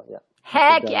done deal. Yeah.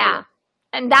 Heck yeah. Deal.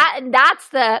 And that's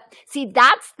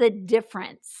the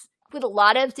difference with a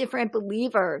lot of different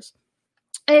believers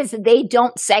is they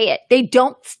don't say it. They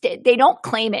don't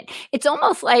claim it. It's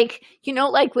almost like, you know,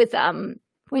 like with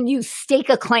when you stake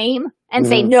a claim and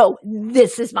say, no,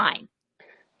 this is mine.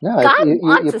 No, God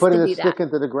wants you us put to a be stick that.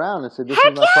 into the ground and say, this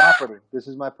is my property. This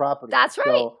is my property. That's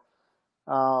right.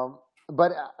 So,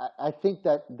 but I think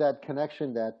that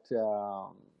connection, that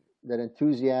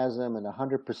enthusiasm and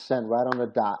 100% right on the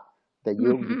dot, that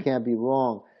you can't be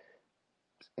wrong,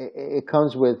 it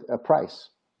comes with a price.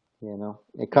 You know,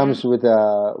 it comes with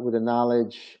a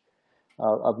knowledge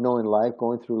of knowing life,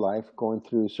 going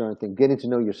through certain things, getting to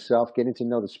know yourself, getting to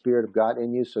know the Spirit of God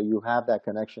in you, so you have that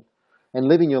connection, and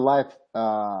living your life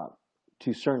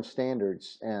to certain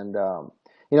standards. And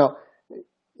you know,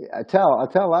 I tell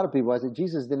a lot of people, I said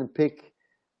Jesus didn't pick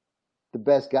the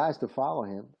best guys to follow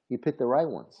him; he picked the right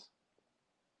ones.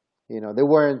 You know, they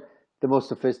weren't the most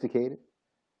sophisticated;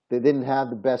 they didn't have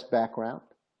the best background.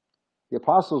 The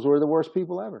apostles were the worst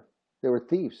people ever. They were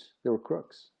thieves. They were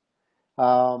crooks.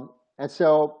 And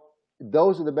so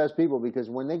those are the best people, because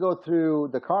when they go through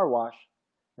the car wash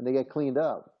and they get cleaned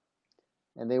up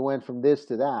and they went from this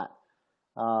to that,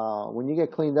 when you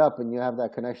get cleaned up and you have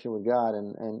that connection with God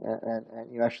and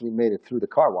you actually made it through the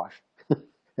car wash,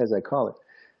 as I call it,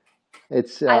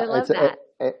 it's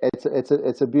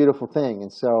a beautiful thing.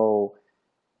 And so,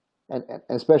 and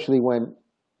especially when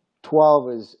 12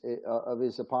 of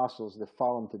his apostles that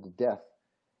followed him to the death.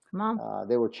 Come on.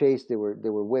 They were chased, they were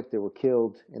whipped, they were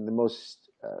killed in the most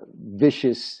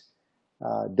vicious,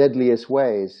 deadliest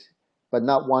ways. But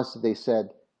not once did they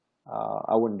said,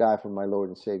 "I wouldn't die for my Lord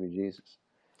and Savior Jesus."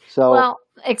 So, well,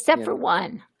 except for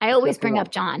one, I always bring up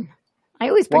John.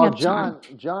 John.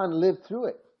 John lived through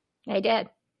it. They did.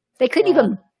 They couldn't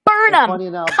even burn him.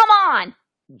 Enough, come on.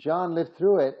 John lived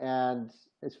through it, and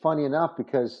it's funny enough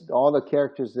because all the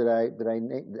characters that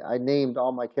I named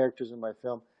all my characters in my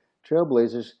film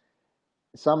Trailblazers.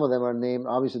 Some of them are named,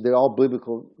 obviously they're all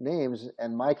biblical names,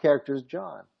 and my character is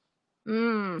John.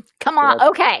 Come on.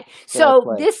 Okay.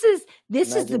 So this is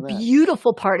the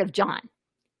beautiful part of John,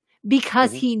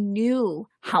 because he knew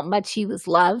how much he was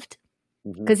loved.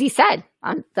 Hmm. Because he said,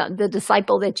 I'm the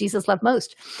disciple that Jesus loved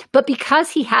most. But because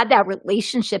he had that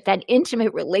relationship, that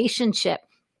intimate relationship,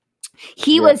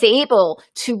 he Yeah. was able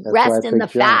to That's why I rest in the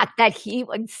picked John. fact that he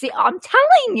would see. I'm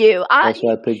telling you, That's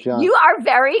why I picked John. you are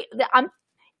very,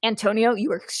 Antonio,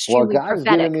 you are Well, extremely God has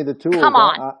given prophetic. me the Come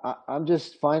tools. on. I'm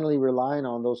just finally relying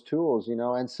on those tools, you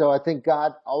know. And so I think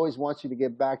God always wants you to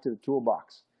get back to the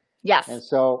toolbox. And Yes.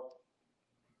 so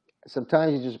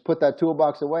sometimes you just put that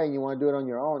toolbox away and you want to do it on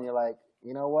your own. You're like,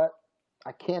 you know what?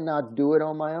 I cannot do it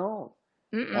on my own.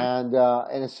 Mm-mm.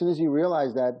 And as soon as you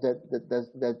realize that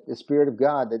the Spirit of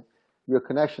God, that your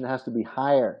connection has to be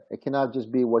higher. It cannot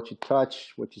just be what you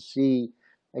touch, what you see.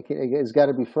 It's got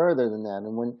to be further than that.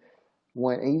 And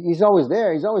when he's always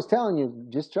there, he's always telling you,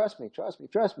 just trust me, trust me,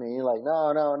 trust me. And you're like,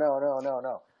 no, no, no, no, no,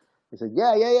 no. He said,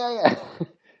 yeah, yeah, yeah, yeah.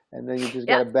 And then you just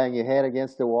got Yeah. to bang your head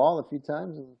against the wall a few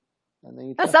times, and then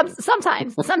you trust me.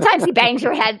 Sometimes he bangs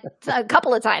your head a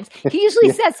couple of times. He usually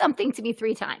Yeah. says something to me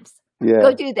 3 times. Yeah.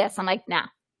 Go do this. I'm like, nah,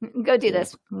 go do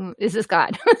this. Is this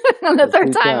God? On the The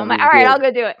 3rd 3 time, I'm times like, is all right, good. I'll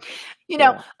go do it. You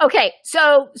know, Yeah. okay.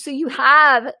 So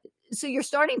you're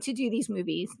starting to do these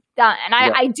movies. And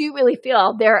Yeah. I do really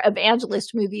feel they're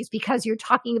evangelist movies because you're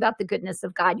talking about the goodness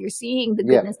of God. You're seeing the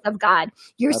Yeah. goodness of God.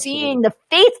 You're Absolutely. seeing the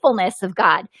faithfulness of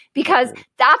God, because Absolutely.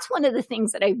 that's one of the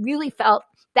things that I really felt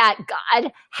that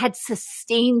God had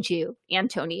sustained you,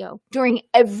 Antonio, during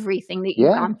everything that you've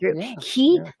Yeah. gone through. Yeah.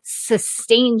 He Yeah.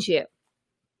 sustained you.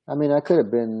 I mean, I could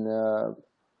have been,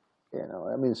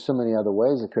 so many other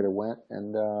ways it could have went.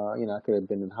 And, I could have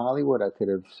been in Hollywood. I could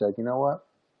have said, you know what?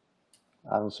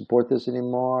 I don't support this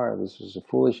anymore. This is a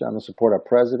foolish. I don't support our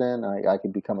president. I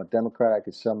could become a Democrat. I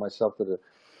could sell myself to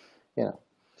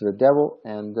the devil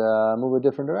and move a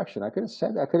different direction. I could have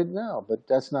said that. I could have no, but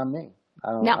that's not me.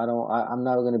 I'm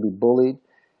not going to be bullied,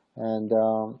 and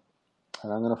I'm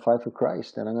going to fight for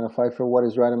Christ, and I'm going to fight for what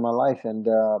is right in my life. And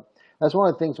that's one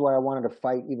of the things why I wanted to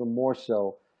fight even more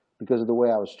so, because of the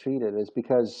way I was treated. Is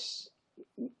because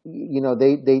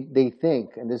they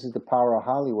think, and this is the power of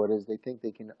Hollywood, is they think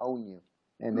they can own you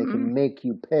and they can make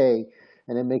you pay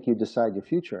and then make you decide your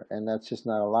future, and that's just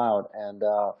not allowed. And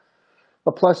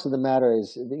but plus of the matter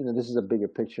is, this is a bigger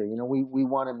picture. We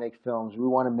want to make films. We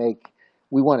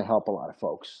want to help a lot of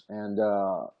folks, and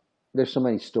there's so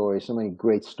many stories, so many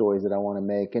great stories that I want to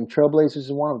make, and Trailblazers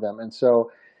is one of them. And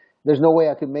so there's no way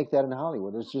I could make that in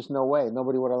Hollywood. There's just no way.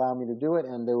 Nobody would allow me to do it,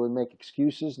 and they would make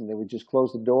excuses, and they would just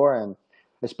close the door. And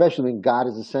especially when God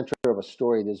is the center of a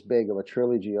story this big, of a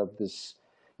trilogy, of this,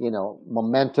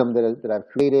 momentum that I've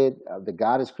created, that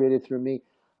God has created through me.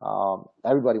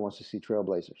 Everybody wants to see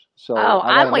Trailblazers. So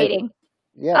I'm waiting.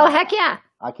 Yeah. Oh, heck yeah.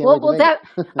 I can't wait to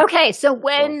make it. Okay. So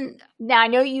now I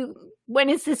know when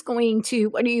is this when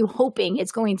are you hoping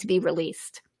it's going to be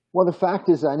released? Well, the fact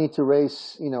is, I need to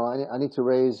raise, I need to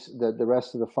raise the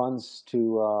rest of the funds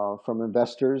from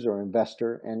investors or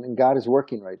investor, and God is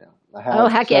working right now. I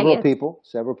have several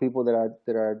people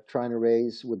that are trying to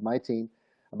raise with my team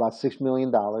about $6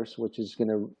 million, which is going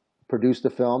to produce the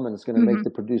film, and it's going to make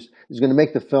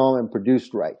the film and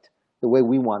produced right, the way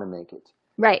we want to make it.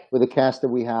 Right. With the cast that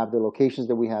we have, the locations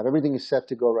that we have, everything is set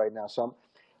to go right now. So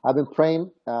I've been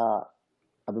praying.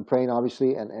 I've been praying,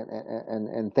 obviously,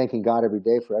 and thanking God every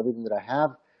day for everything that I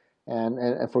have,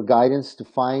 and for guidance to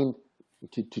find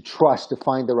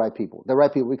the right people,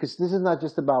 because this is not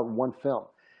just about one film.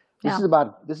 This is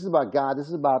about God. This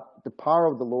is about the power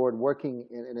of the Lord working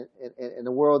in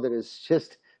a world that is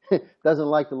just doesn't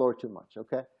like the Lord too much.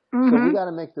 Okay, so we got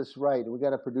to make this right, and we got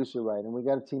to produce it right, and we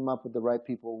got to team up with the right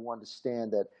people who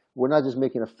understand that we're not just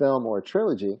making a film or a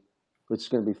trilogy, which is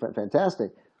going to be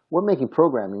fantastic. We're making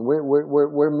programming.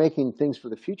 We're making things for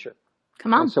the future.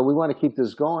 Come on. And so we want to keep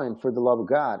this going for the love of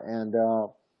God and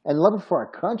love it for our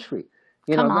country.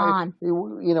 Come on. We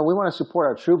want to support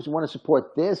our troops. We want to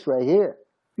support this right here.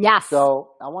 Yes.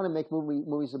 So I want to make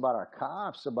movies about our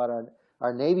cops, about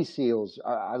our Navy SEALs.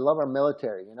 I love our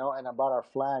military, and about our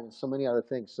flag and so many other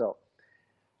things. So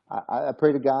I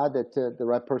pray to God that the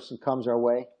right person comes our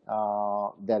way,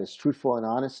 that is truthful and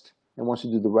honest and wants to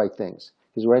do the right things.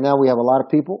 Because right now we have a lot of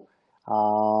people.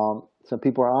 Some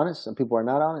people are honest, some people are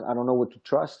not honest. I don't know what to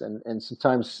trust, and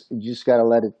sometimes you just got to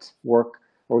let it work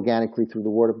organically through the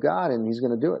Word of God, and He's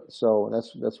going to do it. So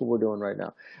that's what we're doing right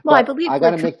now. Well, but I believe I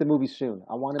got to make the movie soon.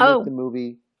 I want to make the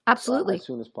movie absolutely as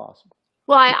soon as possible.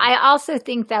 Well, I also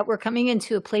think that we're coming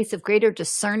into a place of greater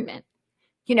discernment.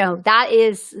 That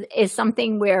is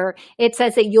something where it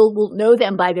says that you'll know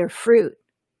them by their fruit.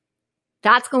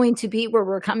 That's going to be where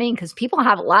we're coming, because people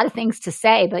have a lot of things to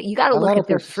say, but you got to look at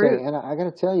their fruit. And I got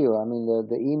to tell you, I mean,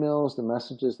 the emails, the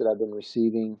messages that I've been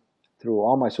receiving through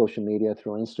all my social media,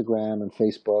 through Instagram and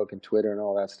Facebook and Twitter and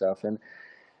all that stuff, and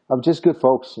of just good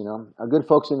folks, good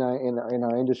folks in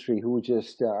our industry who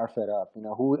just are fed up,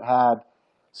 who had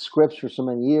scripts for so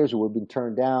many years who have been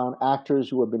turned down, actors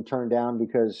who have been turned down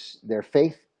because their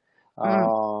faith,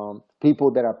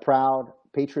 people that are proud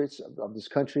patriots of this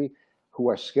country who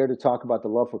are scared to talk about the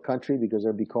love for country because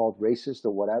they'll be called racist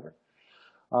or whatever.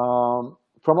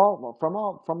 From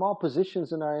all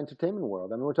positions in our entertainment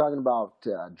world. I mean, we're talking about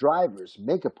drivers,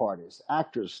 makeup artists,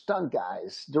 actors, stunt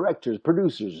guys, directors,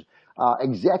 producers,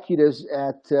 executives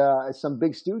at some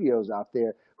big studios out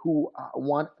there who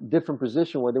want a different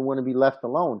position where they want to be left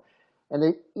alone. And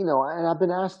they, and I've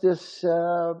been asked this,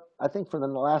 I think for the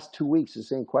last 2 weeks, the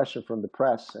same question from the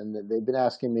press, and they've been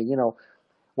asking me,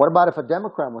 what about if a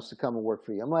Democrat wants to come and work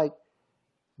for you? I'm like,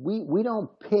 we don't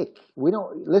pick. We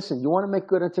don't listen. You want to make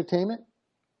good entertainment?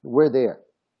 We're there.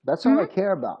 That's all I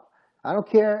care about. I don't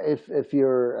care if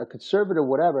you're a conservative,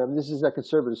 whatever. I mean, this is a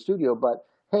conservative studio, but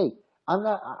hey,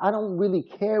 I don't really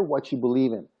care what you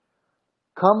believe in.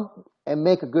 Come and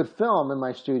make a good film in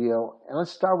my studio, and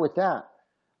let's start with that.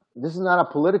 This is not a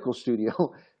political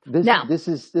studio. This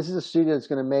is a studio that's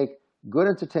going to make good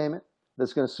entertainment,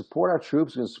 that's going to support our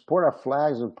troops, going to support our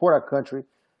flags, support our country,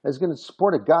 that's going to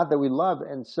support a God that we love,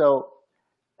 and so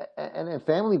and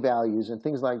family values and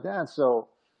things like that. So,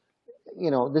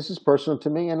 this is personal to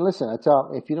me. And listen, I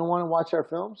tell, if you don't want to watch our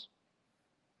films,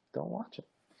 don't watch it.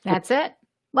 That's it.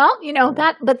 Well,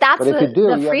 that's but if you do,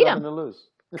 the you freedom. have nothing to lose.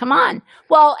 Come on.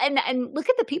 Well, and look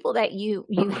at the people that you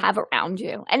have around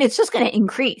you, and it's just going to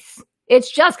increase. It's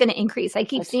just going to increase. I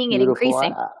keep seeing it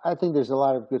increasing. I think there's a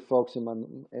lot of good folks in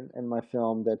my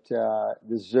film that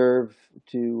deserve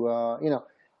to.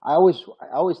 I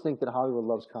always think that Hollywood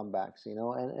loves comebacks.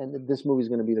 And this movie is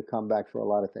going to be the comeback for a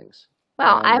lot of things.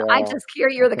 Well, I just hear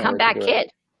you're the comeback kid.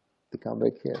 The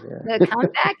comeback kid, yeah. The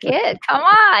comeback kid. Come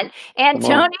on.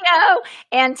 Antonio,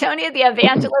 the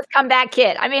evangelist comeback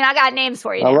kid. I mean, I got names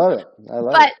for you. I love it.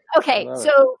 But okay,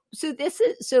 so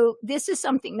this is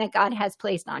something that God has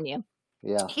placed on you.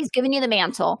 Yeah. He's given you the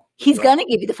mantle. He's going to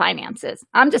give you the finances.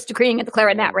 I'm just decreeing and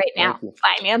declaring that right now.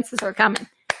 Finances are coming.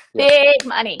 Yeah. Big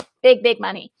money. Big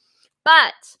money.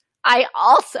 But I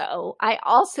also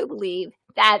believe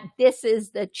that this is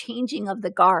the changing of the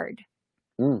guard.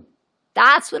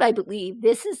 That's what I believe.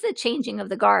 This is the changing of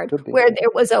the guard. Where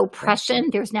there was oppression,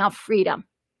 there's now freedom.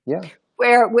 Yeah.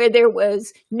 Where there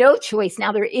was no choice,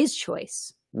 now there is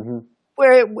choice. Mm-hmm.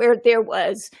 Where there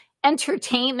was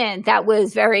entertainment that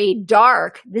was very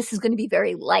dark, this is going to be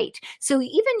very light. So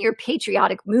even your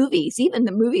patriotic movies, even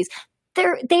the movies,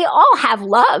 they all have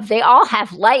love. They all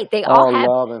have light. They all have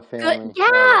love and family. Good,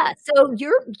 yeah. So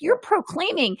you're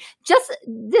proclaiming.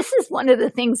 This is one of the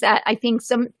things that I think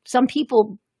some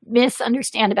people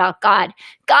misunderstand about God.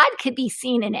 God could be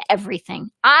seen in everything.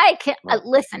 I can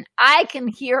listen. I can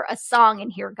hear a song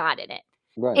and hear God in it.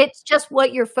 Right. It's just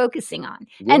what you're focusing on.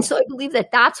 Yeah. And so I believe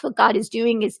that that's what God is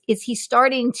doing is he's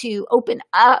starting to open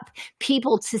up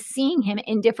people to seeing him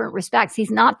in different respects. He's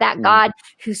not that God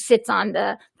who sits on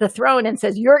the throne and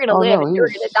says, you're going to live and you're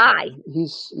going to die.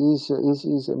 He's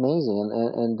amazing.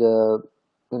 And the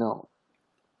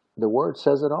word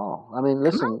says it all. I mean,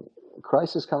 listen,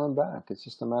 Christ is coming back. It's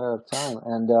just a matter of time.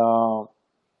 And,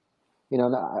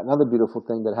 another beautiful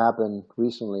thing that happened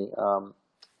recently,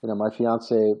 my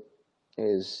fiance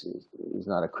is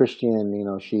not a Christian.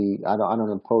 I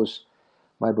don't impose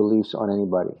my beliefs on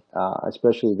anybody,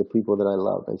 especially the people that I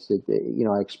love.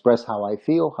 I express how I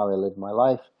feel, how I live my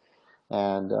life,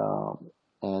 and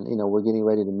we're getting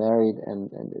ready to marry, and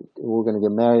we're going to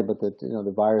get married, but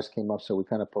the virus came up, so we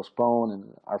kind of postponed, and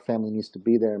our family needs to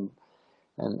be there,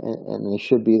 and they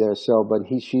should be there. So, but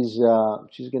she's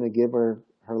going to give her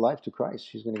life to Christ.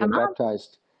 She's going to get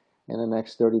baptized in the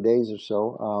next 30 days or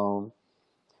so.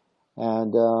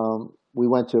 And we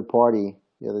went to a party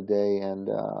the other day, and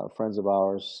friends of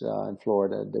ours in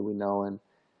Florida that we know, and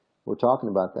we're talking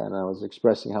about that. And I was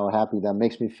expressing how happy that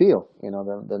makes me feel.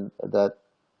 That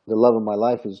the love of my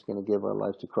life is going to give her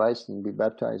life to Christ and be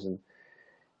baptized. And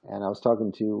I was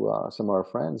talking to some of our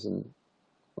friends, and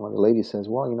one of the ladies says,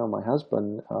 "Well, my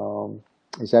husband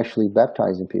is actually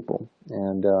baptizing people."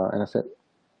 And I said,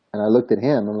 and I looked at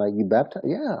him. I'm like, "You baptize?"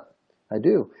 "Yeah, I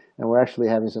do." And we're actually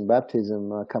having some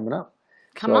baptism coming up.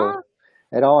 Come on.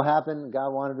 It all happened. God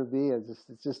wanted to be.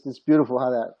 It's beautiful how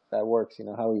that works,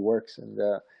 how he works. And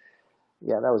that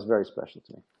was very special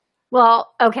to me.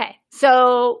 Well, okay.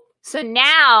 So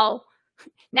now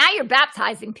Now you're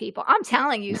baptizing people. I'm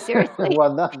telling you, seriously.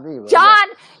 Well, not me, but John,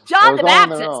 yeah. It John was the all on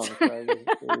their Baptist. own.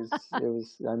 So it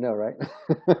was, I know, right?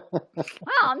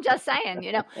 Well, I'm just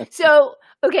saying, So,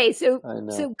 okay, so I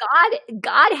know. so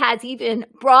God has even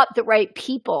brought the right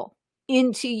people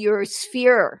into your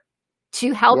sphere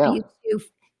to help Yeah. you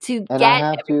to And get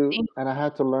everything. I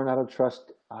had to learn how to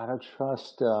trust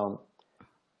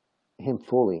him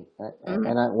fully.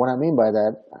 Mhm. What I mean by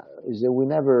that is that we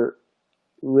never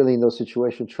really in those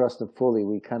situations trust him fully.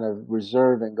 We kind of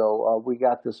reserve and go, "Oh, we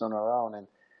got this on our own." And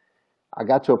I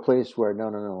got to a place where no,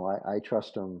 I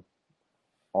trust him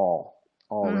all,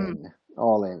 all Mm. in,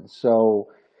 all in.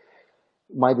 So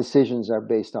my decisions are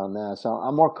based on that. So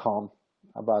I'm more calm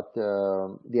about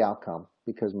the outcome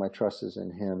because my trust is in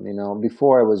him.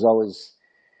 Before there was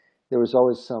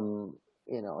always some,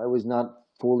 it was not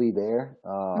fully there.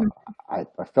 Mm. I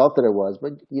felt that it was,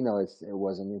 but it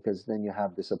wasn't because then you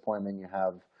have disappointment. You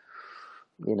have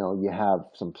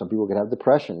some people could have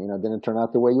depression. It didn't turn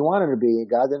out the way you wanted it to be.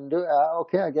 God didn't do it.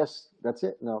 Okay, I guess that's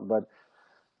it. No, but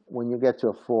when you get to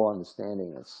a full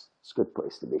understanding, it's a good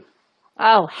place to be.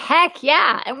 Oh, heck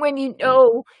yeah. And when you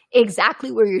know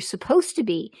exactly where you're supposed to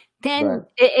be, then Right.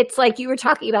 it's like you were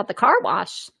talking about the car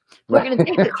wash. We're Right. going to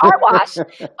take the car wash.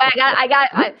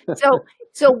 But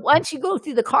so once you go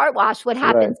through the car wash, what Right.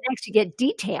 happens next? You get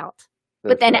detailed.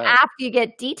 But That's then right. after you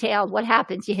get detailed, what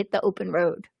happens? You hit the open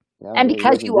road. Yeah, And you're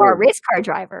because looking you are a good. race car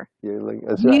driver,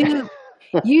 That's you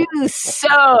right. you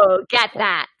so get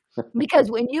that. Because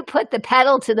when you put the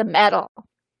pedal to the metal,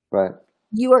 Right.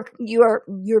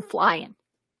 you're flying.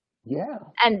 Yeah.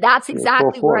 And that's You're full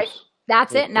exactly where force.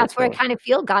 that's You're it, and full that's where I force. kind of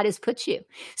feel God has put you.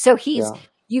 So Yeah.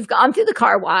 you've gone through the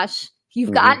car wash, you've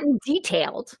Hmm. gotten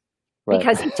detailed Right.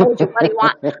 because he told you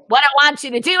what I want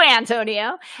you to do, Antonio.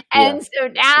 Yeah. And so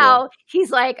Yeah. now he's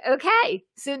like, okay,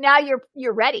 so now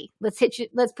you're ready. Let's put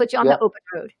you on Yeah. the open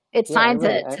road. It's Yeah. time And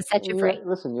ready. to set you free.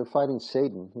 Listen, you're fighting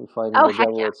Satan. You're fighting Oh, the heck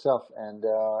devil yeah. itself, and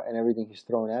everything he's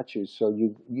throwing at you. So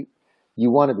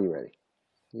you want to be ready.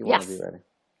 You want to be Yes. ready.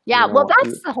 Yeah, well,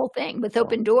 that's the whole thing with So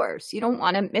open doors. You don't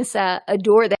wanna miss a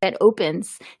door that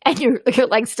opens and you're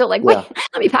like, still like, "Wait, yeah.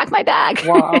 let me pack my bag."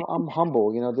 Well, I'm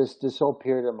humble. This whole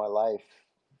period of my life,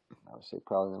 I would say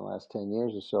probably in the last 10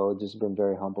 years or so, it's just been a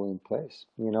very humbling place.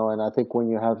 And I think when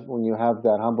you have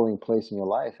that humbling place in your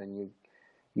life, and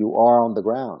you are on the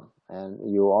ground and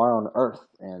you are on earth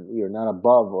and you're not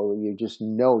above, or you just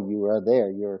know you are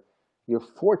there. You're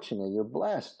fortunate. You're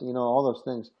blessed. All those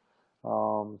things.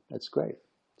 It's great.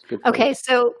 It's a good Okay, place.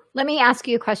 so let me ask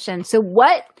you a question. So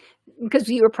because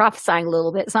you were prophesying a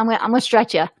little bit, so I'm gonna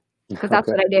stretch you because that's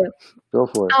Okay, what I do. go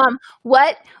for it.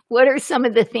 What are some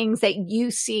of the things that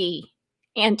you see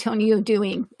Antonio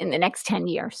doing in the next 10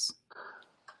 years?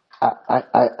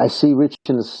 I see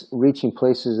reaching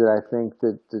places that I think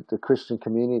that the Christian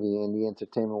community and the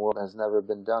entertainment world has never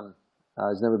been done,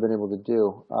 has never been able to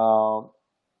do.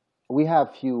 We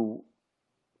have few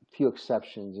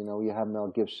exceptions. You have Mel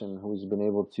Gibson, who's been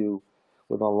able to,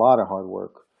 with a lot of hard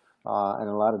work and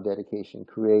a lot of dedication,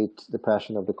 create The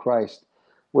Passion of the Christ,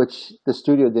 which the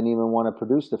studio didn't even want to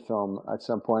produce the film at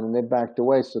some point, and they backed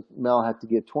away. So Mel had to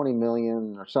give 20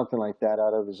 million or something like that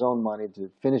out of his own money to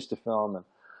finish the film,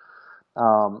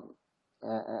 um,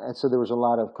 and so there was a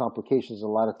lot of complications, a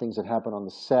lot of things that happened on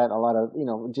the set, a lot of,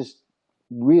 just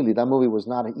really, that movie was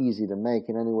not easy to make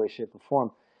in any way, shape, or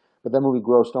form. But that movie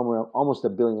grossed almost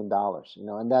 $1 billion,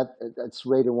 and that's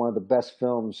rated one of the best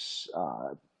films,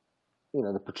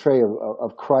 the portrayal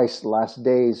of Christ's last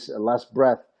days, last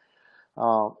breath,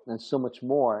 and so much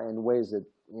more in ways that,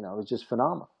 it was just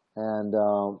phenomenal.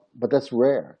 But that's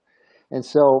rare. And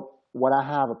so what I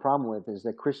have a problem with is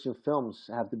that Christian films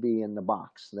have to be in the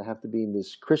box. They have to be in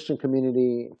this Christian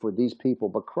community for these people.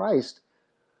 But Christ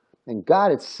and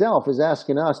God itself is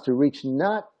asking us to reach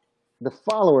not the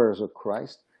followers of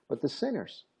Christ, but the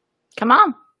sinners. Come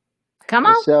on. Come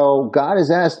And on. so God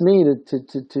has asked me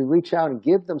to reach out and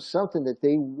give them something that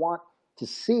they want to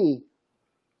see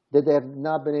that they have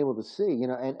not been able to see.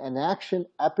 An action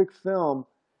epic film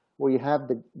where you have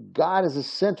the God as the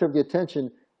center of the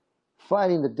attention,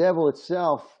 fighting the devil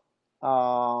itself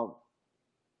uh,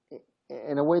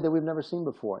 in a way that we've never seen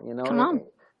before. Come on.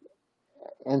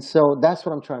 And so that's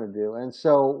what I'm trying to do. And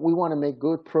so we want to make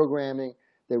good programming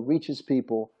that reaches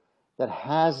people, that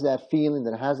has that feeling,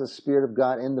 that has the Spirit of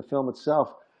God in the film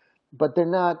itself. But they're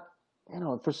not,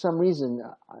 for some reason,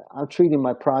 I'm treating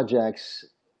my projects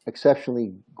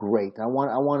exceptionally great. I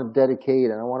want to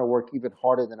dedicate, and I want to work even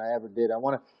harder than I ever did. I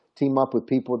want to team up with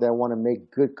people that want to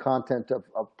make good content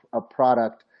of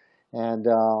product. And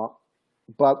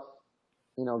but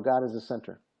God is the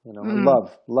center. Mm.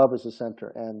 Love is the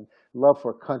center, and love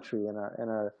for country and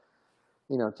our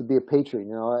to be a patriot.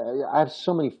 I have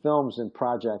so many films and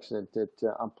projects that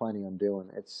I'm planning on doing.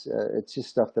 It's just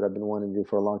stuff that I've been wanting to do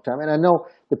for a long time, and I know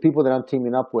the people that I'm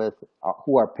teaming up with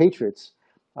who are patriots,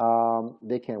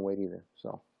 they can't wait either.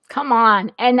 So come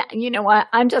on, and you know what?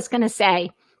 I'm just going to say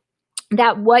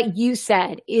that what you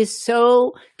said is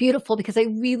so beautiful because I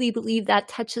really believe that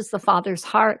touches the Father's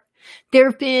heart.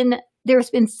 There's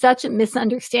been such a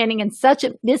misunderstanding and such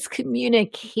a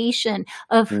miscommunication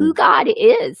of who God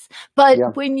is. But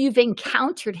when you've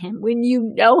encountered him, when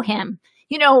you know him,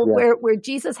 where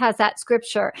Jesus has that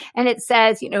scripture and it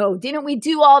says, didn't we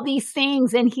do all these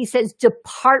things? And he says,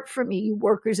 depart from me, you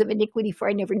workers of iniquity, for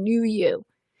I never knew you.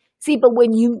 See, but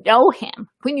when you know him,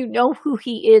 when you know who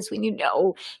he is, when you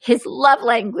know his love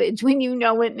language, when you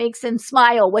know what makes him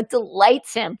smile, what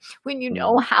delights him, when you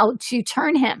know how to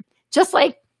turn him, just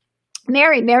like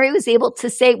Mary was able to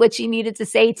say what she needed to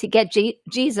say to get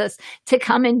Jesus to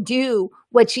come and do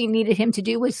what she needed him to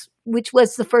do, which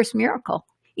was the first miracle,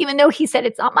 even though he said,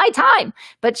 it's not my time,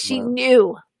 but she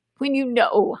knew. When you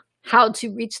know how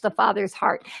to reach the Father's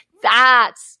heart,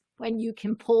 that's when you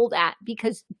can pull that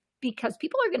because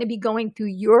people are going to be going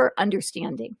through your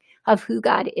understanding of who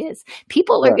God is.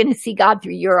 People are going to see God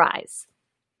through your eyes.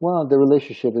 Well, the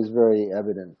relationship is very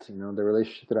evident. The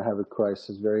relationship that I have with Christ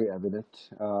is very evident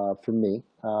for me.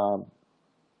 And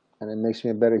it makes me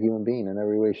a better human being in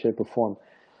every way, shape, or form.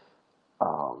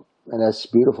 And that's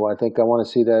beautiful. I think I want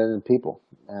to see that in people.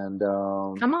 And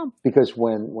come on. Because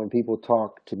when people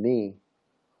talk to me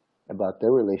about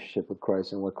their relationship with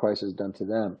Christ and what Christ has done to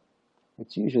them,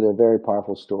 it's usually a very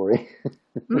powerful story.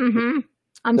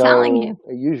 I'm telling you.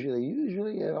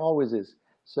 Usually it always is.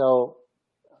 So,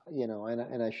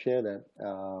 and I share that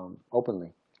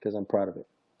openly because I'm proud of it.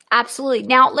 Absolutely.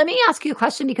 Now, let me ask you a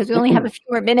question because we only have a few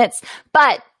more minutes.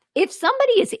 But if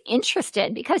somebody is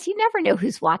interested, because you never know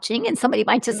who's watching, and somebody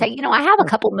might just say, I have a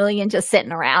couple million just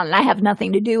sitting around and I have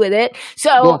nothing to do with it.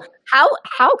 So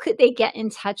how could they get in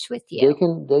touch with you? They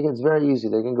can. It's very easy.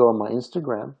 They can go on my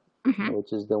Instagram.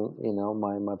 Which is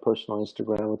my personal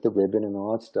Instagram with the ribbon and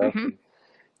all that stuff,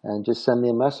 and just send me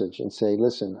a message and say,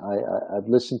 listen, I've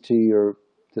listened to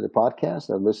the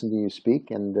podcast, I've listened to you speak,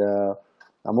 and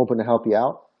I'm open to help you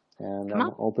out, and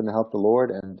I'm open to help the Lord,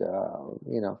 and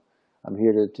I'm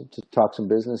here to talk some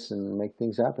business and make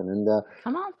things happen. And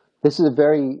this is a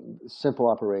very simple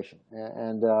operation,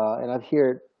 and I've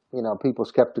heard people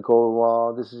skeptical.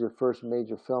 Well, this is your first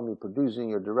major film you're producing,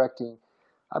 you're directing.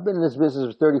 I've been in this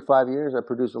business for 35 years. I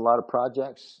produced a lot of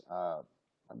projects.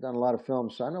 I've done a lot of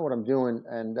films, so I know what I'm doing.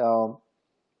 And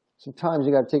sometimes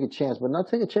you got to take a chance, but not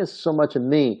take a chance so much of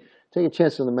me. Take a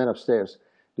chance on the men upstairs,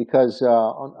 because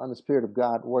on the Spirit of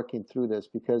God working through this,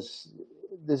 because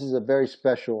this is a very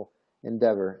special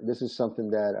endeavor. This is something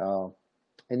that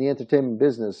in the entertainment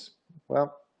business,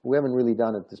 well, we haven't really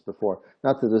done this before,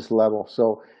 not to this level.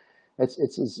 So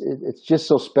it's just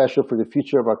so special for the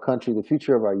future of our country, the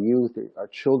future of our youth, our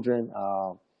children,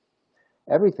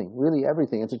 everything, really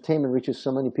everything. Entertainment reaches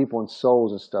so many people and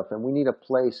souls and stuff, and we need a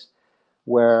place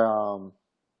where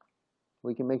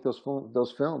we can make those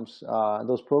films,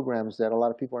 those programs that a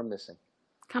lot of people are missing.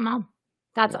 Come on.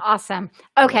 That's awesome.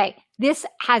 Okay. This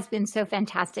has been so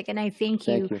fantastic. And I thank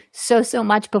you so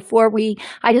much.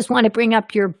 I just want to bring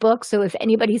up your book. So if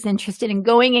anybody's interested in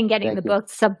going and getting the book,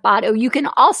 Sabato, you can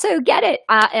also get it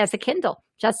as a Kindle.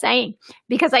 Just saying,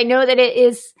 because I know that it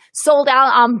is sold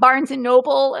out on Barnes and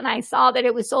Noble, and I saw that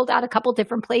it was sold out a couple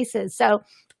different places. So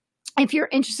if you're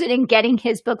interested in getting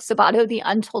his book, Sabato, The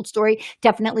Untold Story,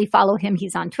 definitely follow him.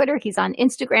 He's on Twitter. He's on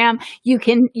Instagram.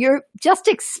 You're just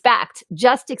expect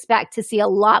to see a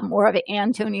lot more of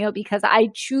Antonio, because I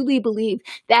truly believe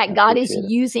that God is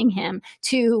using him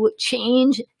to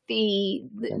change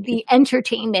the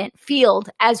entertainment field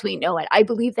as we know it. I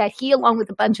believe that he, along with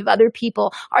a bunch of other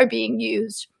people, are being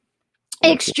used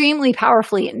extremely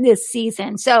powerfully in this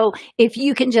season. So if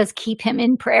you can just keep him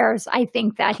in prayers, I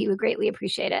think that he would greatly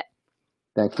appreciate it.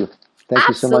 Thank you. Thank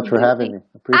you so much for having me.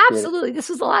 Absolutely. This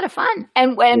was a lot of fun.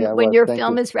 And when your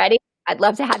film is ready, I'd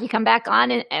love to have you come back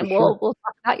on and we'll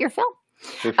talk about your film.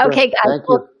 For sure. Okay, guys.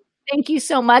 Thank you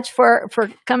so much for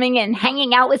coming and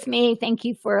hanging out with me. Thank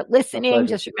you for listening.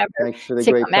 Just remember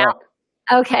to come out.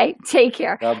 Okay. Take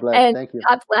care. God bless. And thank you.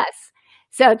 God bless.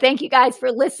 So thank you guys for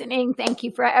listening. Thank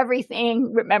you for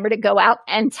everything. Remember to go out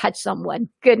and touch someone.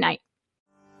 Good night.